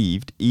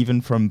received,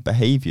 even from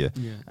behaviour.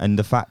 Yeah. And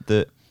the fact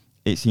that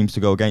it seems to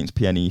go against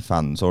PNE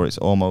fans, or it's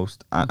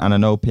almost, and I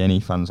know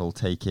PNE fans will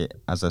take it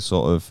as a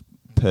sort of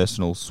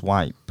personal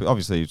swipe, but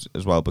obviously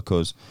as well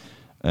because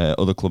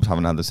other clubs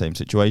haven't had the same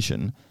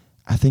situation.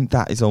 I think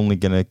that is only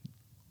going to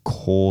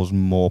cause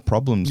more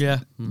problems. Yeah.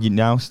 You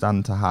now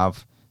stand to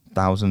have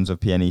thousands of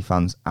PNE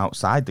fans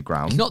outside the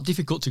ground. It's not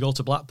difficult to go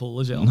to Blackpool,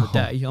 is it, on the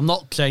day? I'm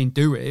not saying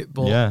do it,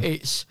 but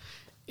it's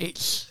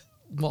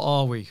what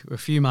are we? We're a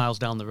few miles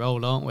down the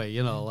road, aren't we?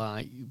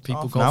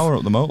 People half an hour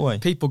up the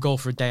motorway. People go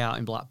for a day out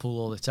in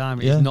Blackpool all the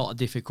time. It's not a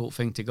difficult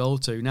thing to go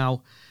to.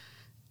 Now,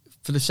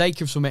 for the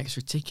sake of some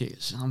extra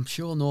tickets, I'm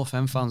sure North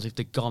End fans, if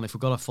we've got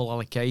a full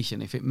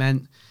allocation, if it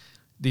meant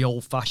the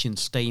old-fashioned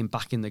staying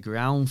back in the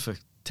ground for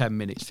 10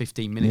 minutes,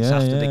 15 minutes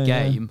after the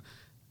game,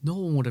 no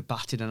one would have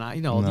batted an eye.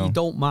 You know, you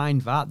don't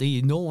mind that, do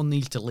you? No one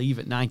needs to leave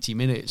at 90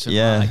 minutes and,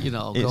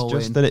 it's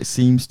just that it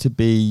seems to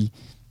be...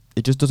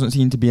 It just doesn't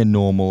seem to be a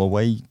normal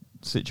away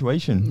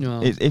situation.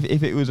 No.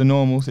 If it was a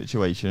normal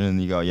situation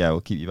and you go,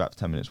 we'll keep you back for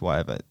 10 minutes,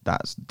 whatever,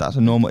 that's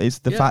a normal... It's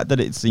the fact that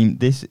it seems...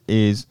 This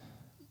is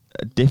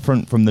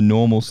different from the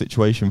normal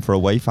situation for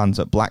away fans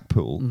at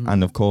Blackpool,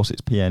 and of course it's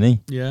PNE.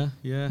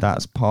 Yeah.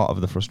 That's part of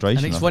the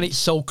frustration. And it's when it's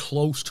so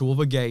close to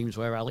other games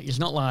where it's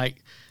not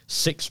like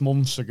 6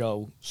 months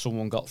ago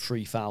someone got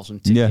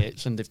 3,000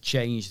 tickets and they've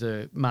changed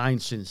their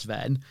mind since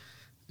then.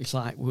 It's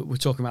like we're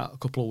talking about a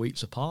couple of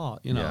weeks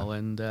apart, and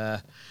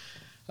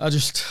I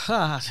just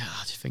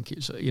think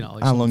it's it's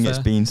how long unfair. It's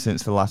been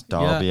since the last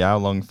derby, how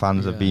long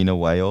fans have been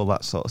away, all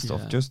that sort of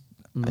stuff. Just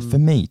for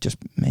me, just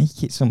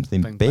make it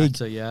something big.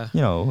 Better,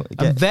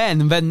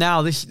 and then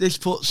now this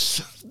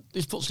puts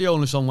the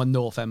onus on when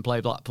North End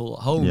play Blackpool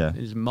at home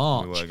in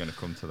March. We were going to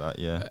come to that,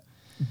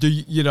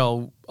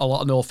 a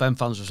lot of North End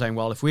fans are saying,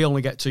 well, if we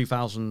only get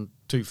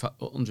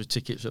 2,200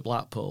 tickets at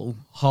Blackpool,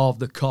 halve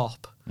the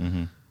cop,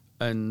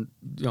 and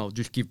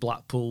just give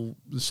Blackpool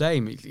the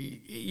same.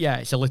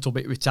 It's a little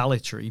bit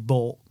retaliatory,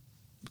 but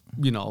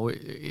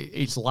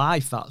it's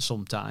life that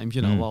sometimes.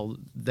 Well,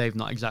 they've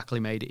not exactly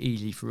made it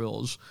easy for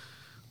us.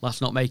 Let's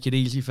not make it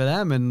easy for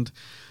them. And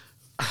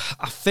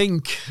I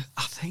think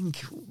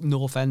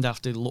North End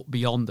have to look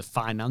beyond the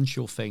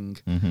financial thing.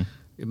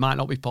 It might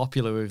not be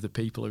popular with the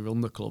people who run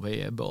the club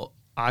here, but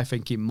I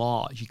think in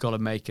March you've got to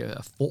make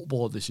a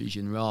football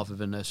decision rather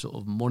than a sort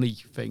of money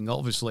thing.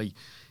 Obviously,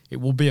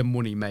 it will be a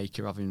money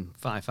maker having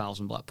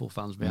 5,000 Blackpool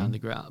fans behind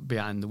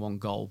the one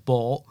goal,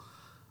 but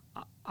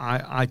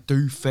I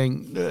do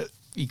think that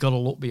you got to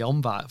look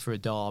beyond that for a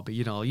derby.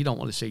 You don't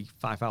want to see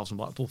 5,000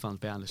 Blackpool fans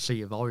behind a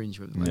sea of orange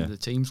when the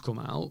teams come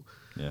out.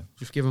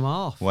 Just give them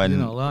half. When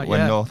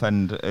North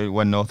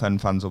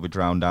End fans will be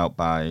drowned out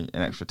by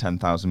an extra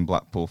 10,000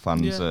 Blackpool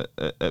fans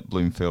at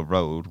Bloomfield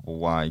Road, well,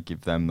 why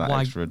give them that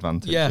extra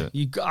advantage?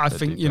 I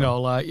think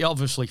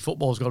obviously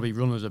football's got to be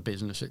run as a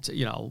business. It's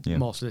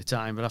most of the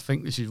time, but I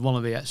think this is one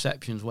of the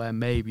exceptions where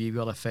maybe you've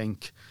got to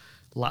think,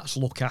 let's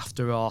look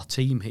after our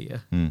team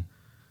here.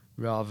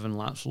 Rather than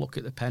let's look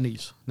at the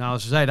pennies. Now,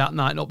 as I say, that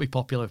might not be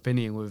popular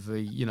opinion with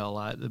the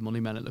the money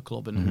men at the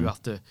club and who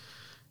have to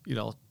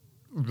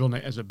run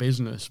it as a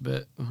business,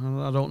 but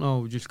I don't know.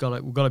 We've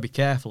got to be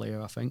careful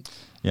here, I think.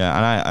 Yeah,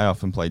 and I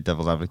often play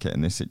devil's advocate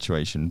in this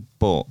situation.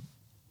 But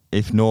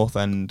if North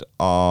End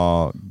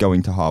are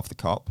going to half the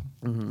cop,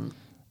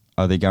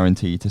 are they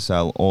guaranteed to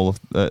sell all of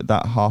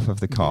that half of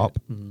the cop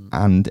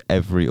and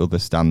every other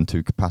stand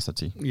to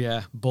capacity?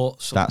 Yeah,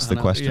 but that's the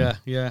question.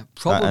 Yeah.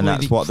 Probably, and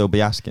that's what they'll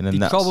be asking.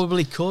 And they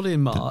probably could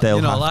in March.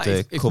 They'll have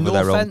to cover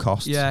their own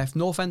costs. Yeah, if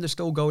North End are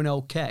still going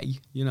okay,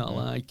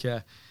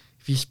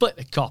 if you split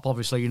the cop,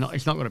 obviously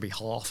it's not going to be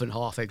half and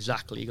half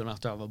exactly. You're going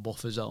to have a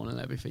buffer zone and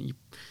everything.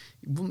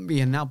 It wouldn't be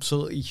an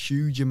absolutely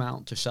huge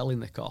amount to sell in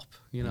the cop,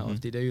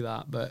 if they do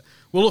that. But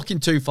we're looking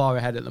too far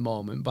ahead at the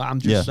moment. But I'm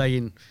just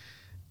saying,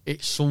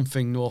 it's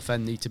something North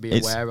End need to be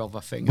aware of,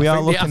 I think. We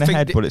are looking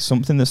ahead, but it's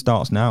something that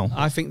starts now.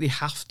 I think they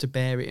have to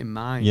bear it in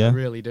mind. I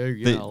really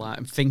do.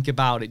 And think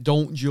about it.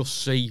 Don't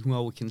just see,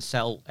 we can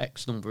sell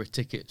X number of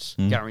tickets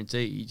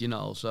guaranteed,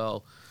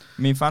 so...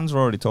 I mean, fans are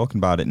already talking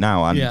about it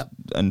now,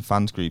 and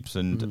fans groups,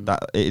 and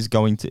that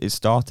it's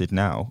started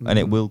now, and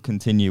it will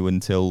continue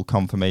until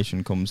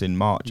confirmation comes in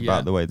March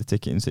about the way the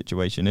ticketing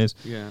situation is.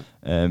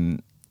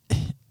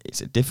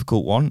 It's a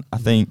difficult one. I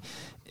think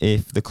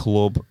if the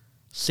club...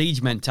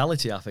 Siege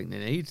mentality, I think they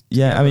need.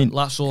 I mean,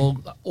 that's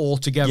all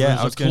together.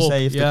 I was going to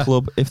say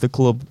if the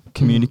club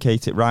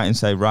communicate it right and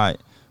say, right,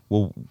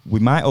 well,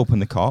 we might open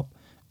the cop,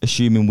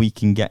 assuming we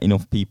can get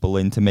enough people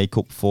in to make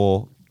up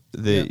for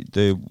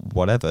the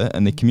whatever,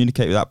 and they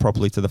communicate that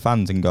properly to the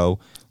fans and go,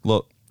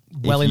 look,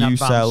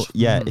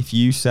 if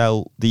you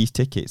sell these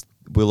tickets,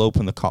 we'll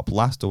open the cop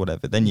last or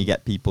whatever. Then you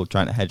get people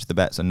trying to hedge the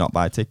bets and not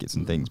buy tickets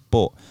and things,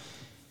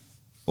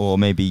 or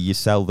maybe you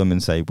sell them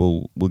and say,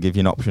 we'll give you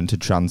an option to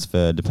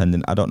transfer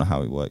depending. I don't know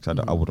how it works.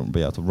 I wouldn't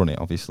be able to run it,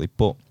 obviously.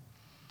 But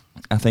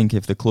I think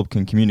if the club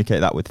can communicate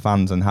that with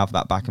fans and have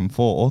that back and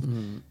forth,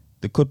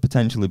 there could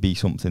potentially be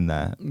something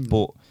there.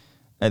 But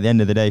at the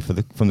end of the day,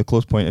 from the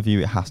club's point of view,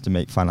 it has to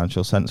make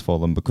financial sense for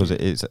them because it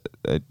is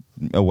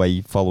away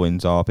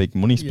followings are big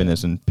money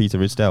spinners, and Peter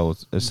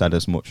Ridsdale has said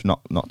as much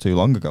not too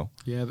long ago.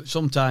 Yeah, but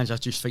sometimes I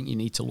just think you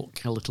need to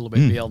look a little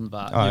bit beyond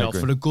that. I agree.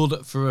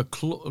 For a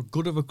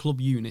good of a club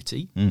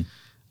unity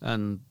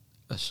and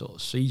a sort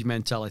of siege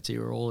mentality,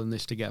 we're all in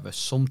this together.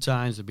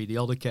 Sometimes there'll be the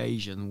odd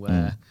occasion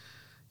where.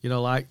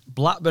 Like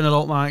Blackburn, I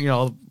don't mind.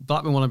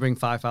 Blackburn want to bring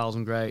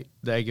 5,000, great.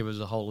 They give us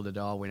the whole of the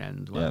Darwin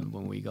end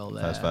when we go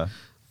there. That's fair.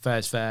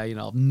 Fair's fair,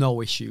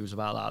 no issues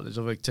about that. There's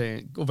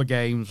other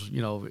games,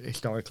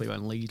 historically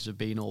when Leeds have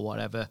been or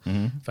whatever.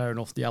 Fair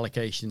enough, the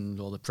allocations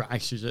or the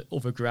prices at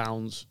other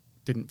grounds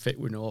didn't fit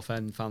with North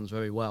End fans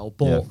very well.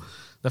 But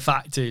the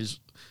fact is,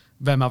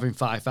 them having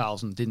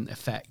 5,000 didn't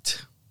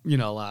affect,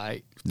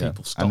 like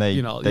people stopped,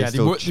 and they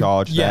still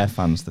charge their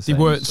fans the same.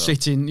 They weren't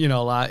sitting,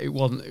 like it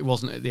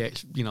wasn't at the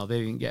they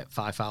didn't get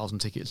 5,000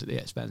 tickets at the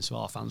expense of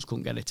our fans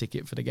couldn't get a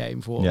ticket for the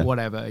game for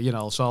whatever,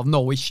 so I've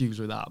no issues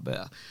with that.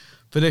 But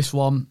for this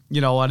one,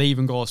 I'd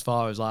even go as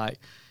far as like,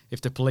 if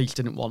the police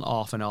didn't want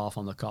half and half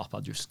on the cop,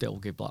 I'd just still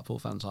give Blackpool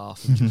fans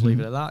half and just leave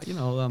it at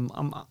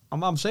that.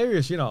 I'm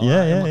serious.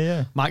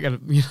 Yeah. Might get,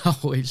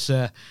 it's.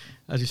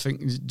 I just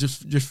think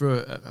just for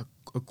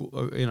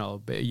a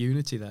bit of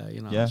unity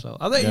there. So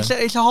I think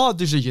it's a hard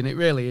decision. It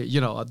really,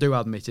 I do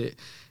admit it.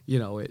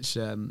 It's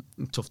a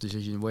tough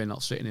decision. We're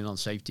not sitting in on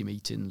safety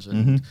meetings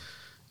and.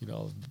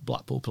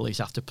 Blackpool police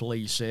have to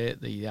police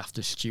it. They have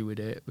to steward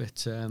it.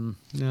 But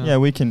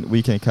we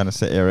can kind of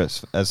sit here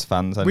as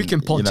fans. And, we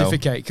can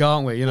pontificate,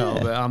 can't we?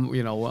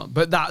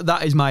 But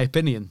that is my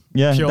opinion.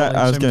 Yeah,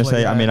 I was going to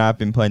say. I mean, I've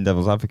been playing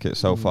devil's advocate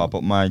so far,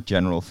 but my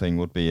general thing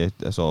would be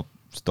a sort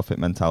of stuff it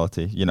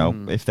mentality.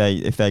 If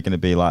they're going to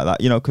be like that,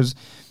 because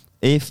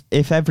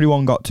if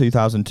everyone got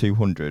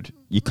 2,200,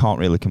 you can't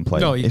really complain.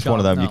 No, it's one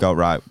of them. No. You go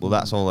right. Well,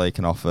 that's all they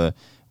can offer.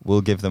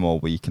 We'll give them all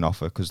we can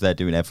offer because they're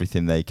doing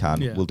everything they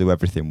can. Yeah. We'll do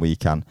everything we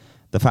can.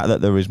 The fact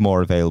that there is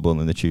more available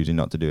and they're choosing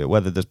not to do it,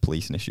 whether there's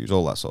policing issues,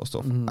 all that sort of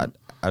stuff,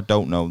 I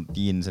don't know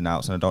the ins and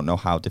outs, and I don't know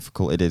how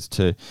difficult it is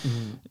to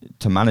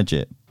manage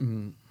it.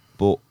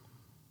 But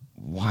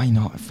why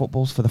not?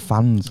 Football's for the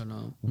fans.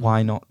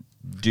 Why not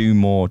do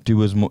more?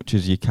 Do as much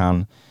as you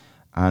can.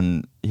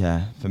 And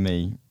for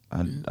me,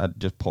 I'd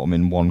just put them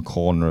in one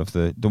corner of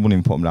the. Don't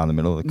even put them down the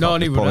middle of the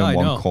cop. No, put them in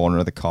one corner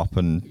of the cop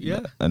and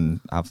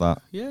have that.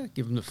 Yeah,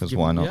 give them the. Because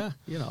why not?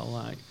 Yeah,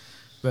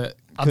 But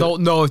I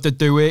don't know if they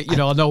do it.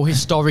 I know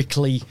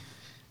historically,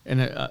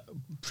 in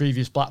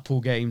previous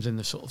Blackpool games in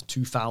the sort of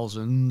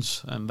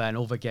 2000s, and then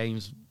other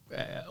games,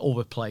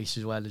 other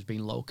places where there's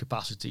been low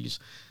capacities,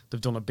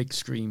 they've done a big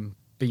screen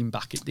beam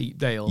back at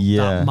Deepdale.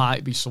 That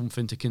might be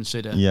something to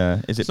consider.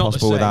 Yeah, is it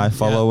possible with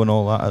iFollow and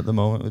all that at the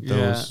moment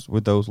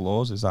with those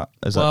laws? Has that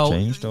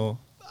changed or?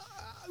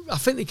 I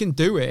think they can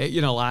do it.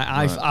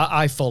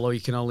 iFollow,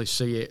 you can only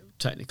see it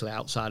technically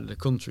outside of the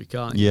country,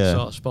 can't you? Yeah.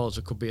 So I suppose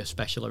there could be a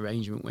special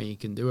arrangement where you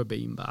can do a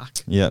beam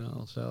back. Yeah.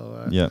 So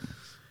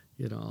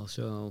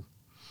so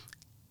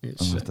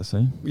it's. I'll have to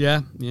see.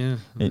 Yeah.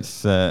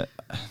 It's.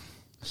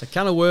 It's a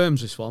can of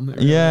worms, this one.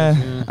 Really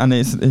is. And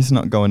it's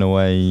not going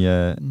away.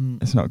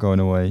 It's not going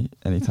away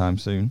anytime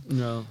soon.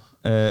 No.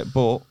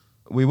 But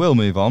we will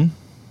move on.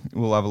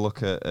 We'll have a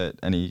look at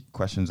any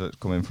questions that's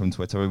coming from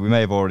Twitter. We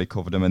may have already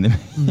covered them, and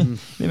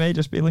they may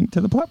just be linked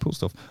to the Blackpool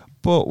stuff.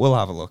 But we'll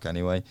have a look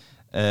anyway.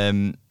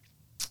 Here's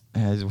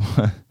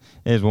one.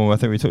 I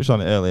think we touched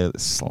on it earlier,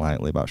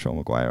 slightly about Sean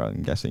Maguire.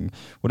 I'm guessing.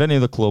 Would any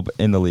other club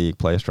in the league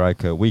play a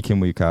striker week in,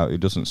 week out who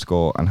doesn't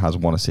score and has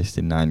 1 assist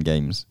in 9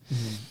 games?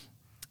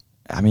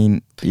 I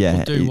mean,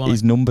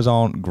 his numbers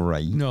aren't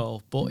great.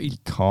 No, but he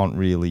can't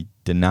really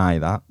deny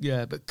that.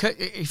 Yeah, but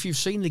if you've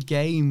seen the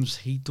games,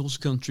 he does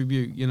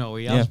contribute.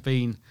 He has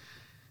been.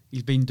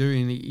 He's been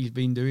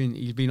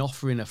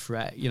offering a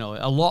threat.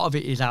 A lot of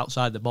it is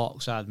outside the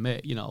box. I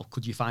admit.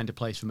 Could you find a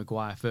place for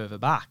Maguire further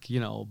back?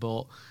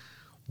 But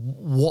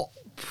what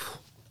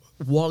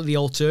are the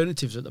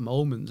alternatives at the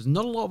moment? There's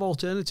not a lot of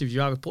alternatives.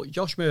 You either put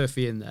Josh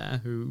Murphy in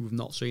there, who we've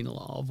not seen a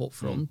lot of up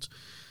front.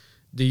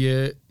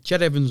 The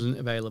Ched Evans isn't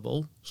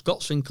available.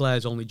 Scott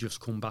Sinclair's only just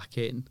come back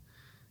in,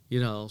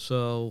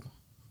 so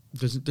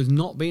there's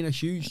not been a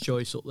huge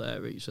choice up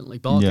there recently.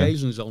 Bart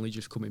Gazan's only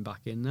just coming back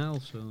in now,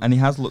 so and he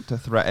has looked a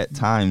threat at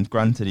times.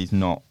 Granted, he's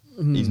not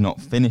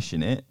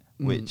finishing it,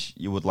 which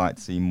you would like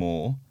to see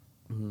more,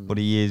 but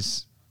he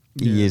is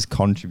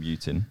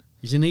contributing.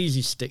 He's an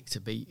easy stick to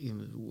beat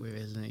with,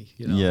 isn't he?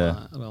 I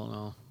don't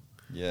know.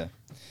 Yeah.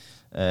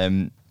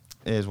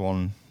 Here's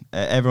one.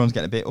 Everyone's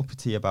getting a bit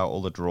uppity about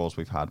all the draws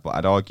we've had, but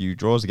I'd argue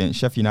draws against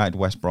Sheffield United,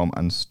 West Brom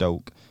and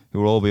Stoke, who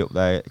will all be up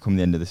there come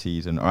the end of the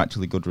season, are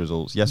actually good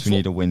results. Yes, we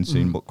need a win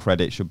soon, but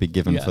credit should be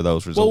given for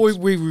those results. Well,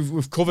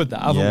 we've covered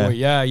that, haven't we?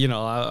 Yeah,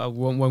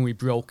 when we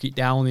broke it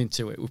down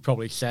into it, we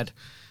probably said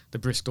the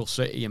Bristol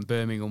City and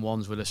Birmingham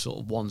ones were the sort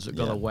of ones that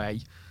got away.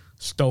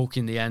 Stoke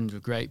in the end were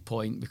a great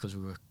point because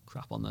we were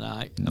crap on the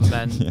night. And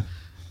then...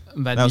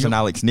 And then that was an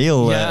Alex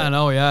Neil. Yeah, I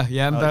know, yeah.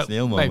 Alex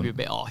Neil moment. Maybe a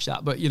bit harsh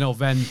that, but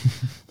then...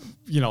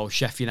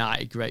 Sheffield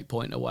United, great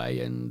point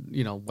away, and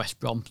West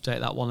Brom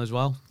take that one as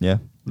well. Yeah.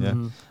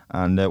 And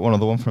one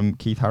other one from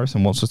Keith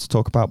Harrison wants us to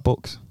talk about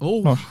books.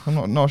 Oh,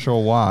 I'm not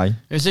sure why.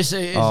 Is this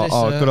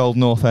good old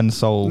North End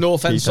Soul?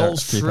 North End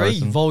Soul's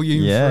free,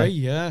 volume 3.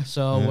 Yeah.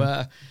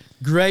 So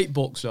great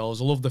books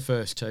those. I love the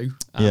first 2.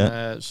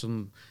 And,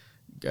 some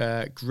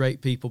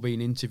great people being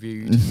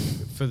interviewed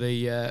for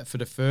the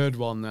third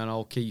one. And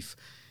old Keith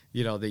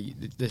you know,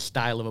 the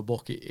style of a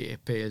book, it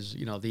appears,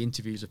 you know, the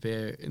interviews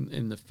appear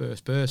in the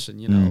first person,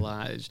 you know,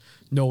 like there's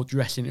no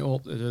dressing it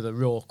up, the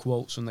raw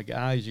quotes from the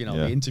guys, you know,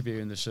 the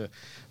interview, and there's a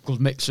good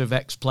mix of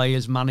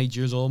ex-players,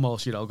 managers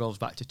almost, you know, goes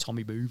back to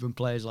Tommy Booth and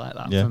players like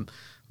that from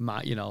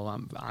you know,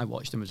 I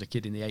watched them as a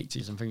kid in the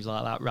 80s and things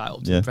like that, right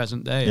up to the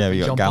present day. Yeah, we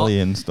got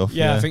Galley and stuff.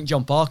 Yeah, I think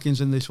John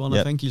Parkin's in this one.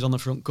 I think he's on the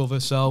front cover.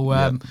 So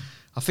I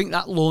think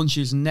that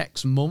launches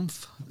next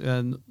month.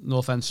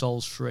 North End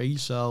Soul's free.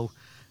 So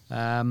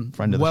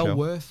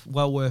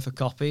well worth a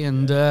copy.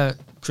 And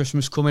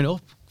Christmas coming up.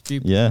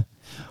 Good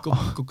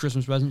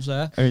Christmas presents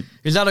there.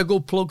 Is that a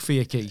good plug for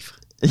you, Keith?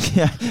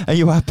 Yeah. Are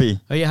you happy?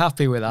 Are you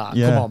happy with that?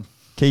 Yeah. Come on.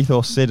 Keith,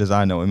 or Sid, as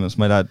I know him.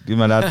 My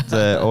dad's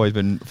always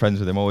been friends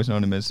with him, always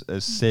known him as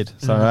Sid.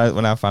 So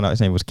when I found out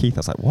his name was Keith, I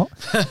was like, what?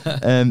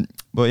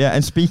 But yeah,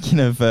 and speaking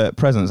of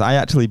presents, I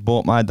actually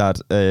bought my dad,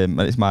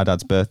 it's my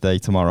dad's birthday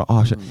tomorrow.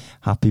 Oh,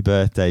 happy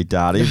birthday,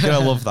 Dad. He's going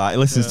to love that. He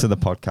listens to the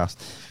podcast.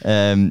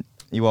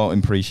 He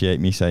won't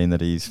appreciate me saying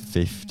that he's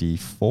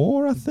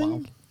 54, I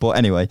think. Wow. But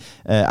anyway,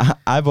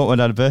 I bought my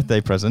dad a birthday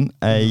present,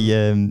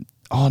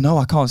 oh no,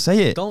 I can't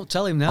say it. Don't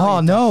tell him now.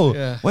 Oh no,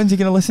 when's he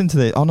going to listen to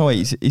this? Oh no,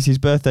 wait, it's his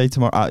birthday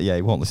tomorrow. Yeah,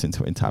 he won't listen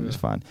to it in time. It's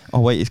fine. Oh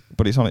wait,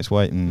 but it's on its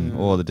way.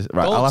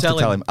 Right, I'll have to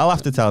tell him. I'll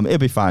have to tell him. It'll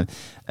be fine.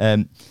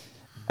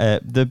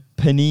 The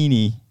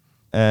Panini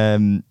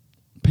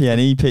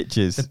PNE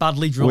pictures. The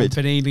badly drawn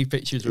Panini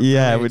pictures.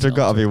 Which have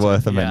got to be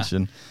worth a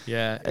mention.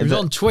 Yeah, it was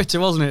on Twitter,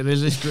 wasn't it?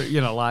 There's this,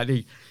 you know, like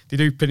they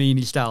do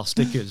Panini style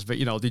stickers, but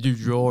you know they do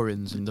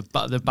drawings and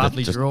they're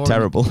badly drawn.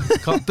 Terrible.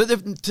 But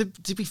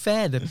to be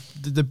fair,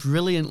 they're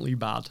brilliantly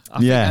bad. I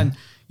think, and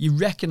you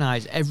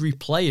recognise every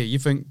player. You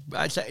think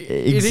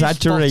it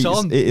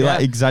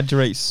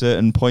exaggerates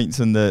certain points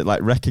and the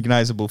like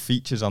recognisable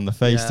features on the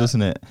face,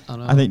 doesn't it?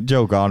 I think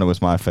Joe Garner was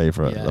my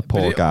favourite. The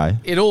poor guy.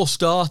 It all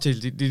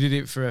started. They did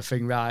it for a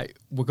thing, right?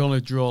 We're going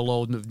to draw a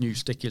load of new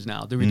stickers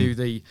now. Do we do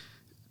the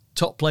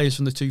top players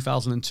from the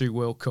 2002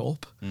 World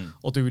Cup,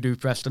 or do we do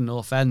Preston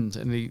North End?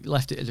 And he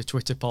left it as a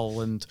Twitter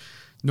poll, and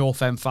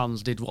North End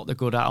fans did what they're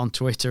good at on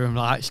Twitter and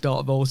like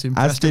start voting.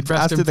 As did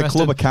the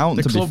club account.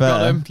 The to club be fair,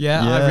 got him.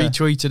 I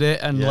retweeted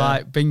it and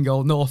like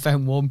bingo, North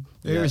End won.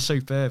 It was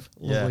superb,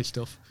 lovely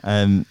stuff. Got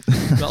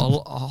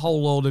a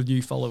whole load of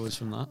new followers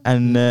from that.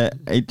 And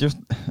it just,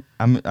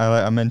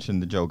 I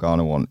mentioned the Joe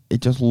Garner one.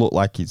 It just looked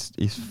like his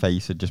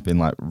face had just been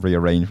like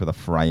rearranged with a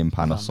frying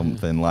pan or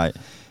something. Like.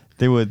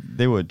 They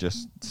were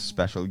just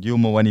special.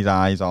 Humour when his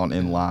eyes aren't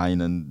in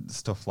line and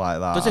stuff like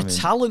that. There's a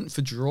talent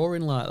for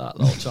drawing like that,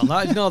 though, Tom.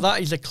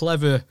 That is a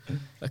clever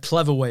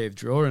way of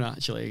drawing,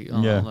 actually.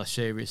 On a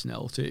serious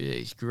note,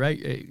 it's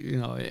great.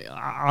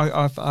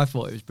 I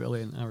thought it was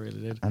brilliant. I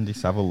really did. Andy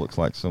Saville looks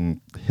like some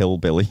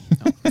hillbilly.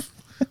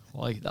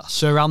 Like that,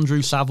 Sir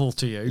Andrew Saville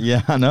to you.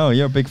 Yeah, I know.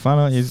 You're a big fan,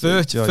 aren't you?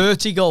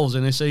 30 goals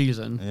in a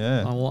season.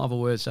 Yeah. I won't have a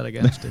word said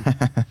against him.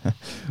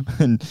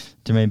 And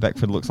Jermaine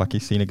Beckford looks like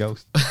he's seen a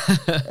ghost.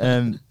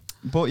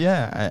 But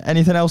yeah,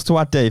 anything else to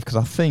add, Dave? Because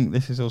I think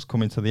this is us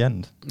coming to the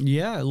end.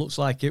 Yeah, it looks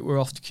like it. We're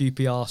off to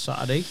QPR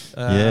Saturday.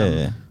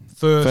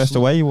 First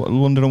away,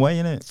 London away,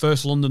 innit?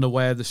 First London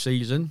away of the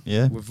season.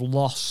 Yeah. We've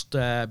lost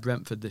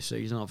Brentford this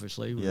season,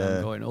 obviously.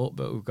 We're going up,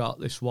 but we've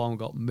got this one. We've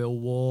got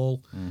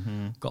Millwall,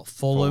 got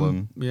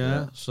Fulham.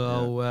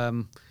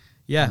 So,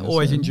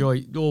 always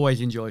enjoy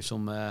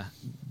some, the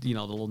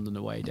London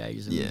away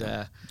days.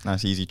 And,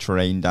 nice easy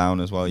train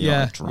down as well. You're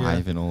not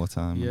driving all the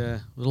time. Yeah.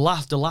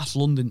 The last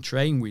London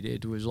train we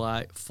did was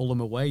like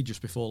Fulham away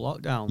just before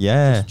lockdown.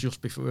 Yeah. Just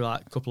before,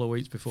 like a couple of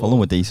weeks before. Fulham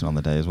were decent on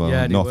the day as well.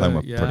 Yeah, North End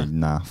were pretty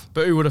naff.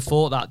 But who would have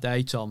thought that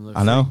day, Tom?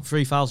 I know.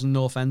 3,000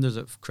 North Enders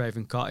at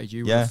Craven Cottage.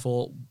 You would have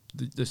thought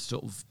the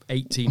sort of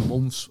 18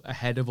 months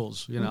ahead of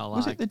us.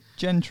 Was it the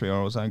Gentry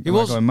or was I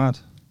going mad?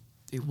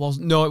 It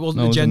wasn't. No, it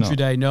wasn't the Gentry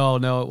Day. No,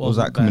 it wasn't. Was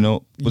that coming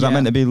up? Was that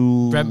meant to be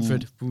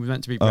Brentford? It was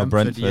meant to be Brentford. Oh,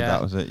 Brentford. Yeah.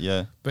 That was it.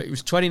 Yeah. But it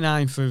was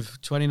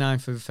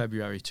 29th of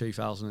February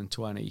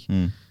 2020.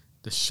 We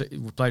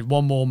played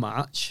one more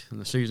match, and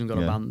the season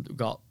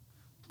got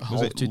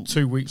halted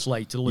 2 weeks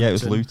later. Luton. Yeah, it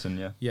was Luton.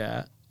 Yeah.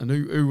 Yeah. And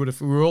who would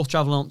have? We were all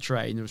travelling on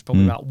train. There was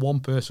probably about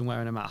one person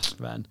wearing a mask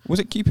then. Was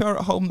it QPR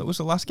at home that was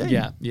the last game?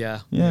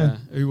 Yeah.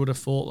 Who would have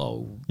thought,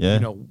 though,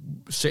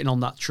 sitting on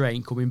that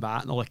train coming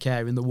back, not a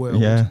care in the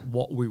world,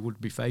 what we would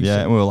be facing.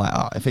 Yeah, and we were like,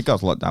 if it goes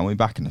lockdown, we'll be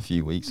back in a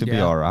few weeks. It'll be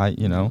all right,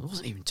 There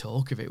wasn't even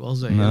talk of it,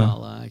 was there?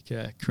 No.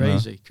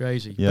 Crazy.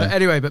 Yeah. But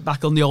anyway,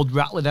 back on the old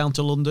rattler down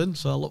to London,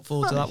 so I look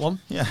forward to that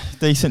one. Yeah,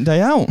 decent day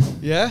out.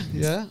 Yeah.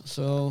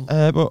 So,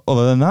 but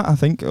other than that, I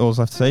think all I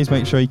have to say is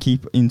make sure you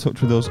keep in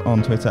touch with us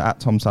on Twitter at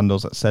Tom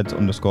Sandals at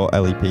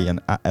 @Seds_LEP and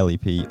at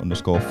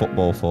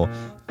LEP_football for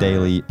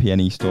daily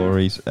PNE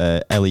stories,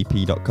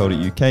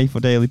 lep.co.uk for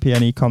daily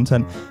PNE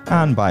content,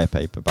 and buy a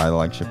paper by the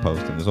Lancashire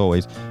Post. And there's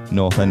always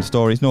North End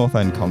stories, North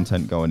End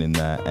content going in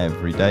there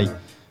every day.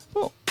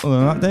 But other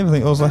than that, Dave, I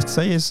think all that's left to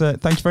say is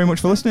thank you very much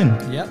for listening.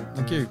 Yeah,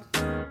 thank you.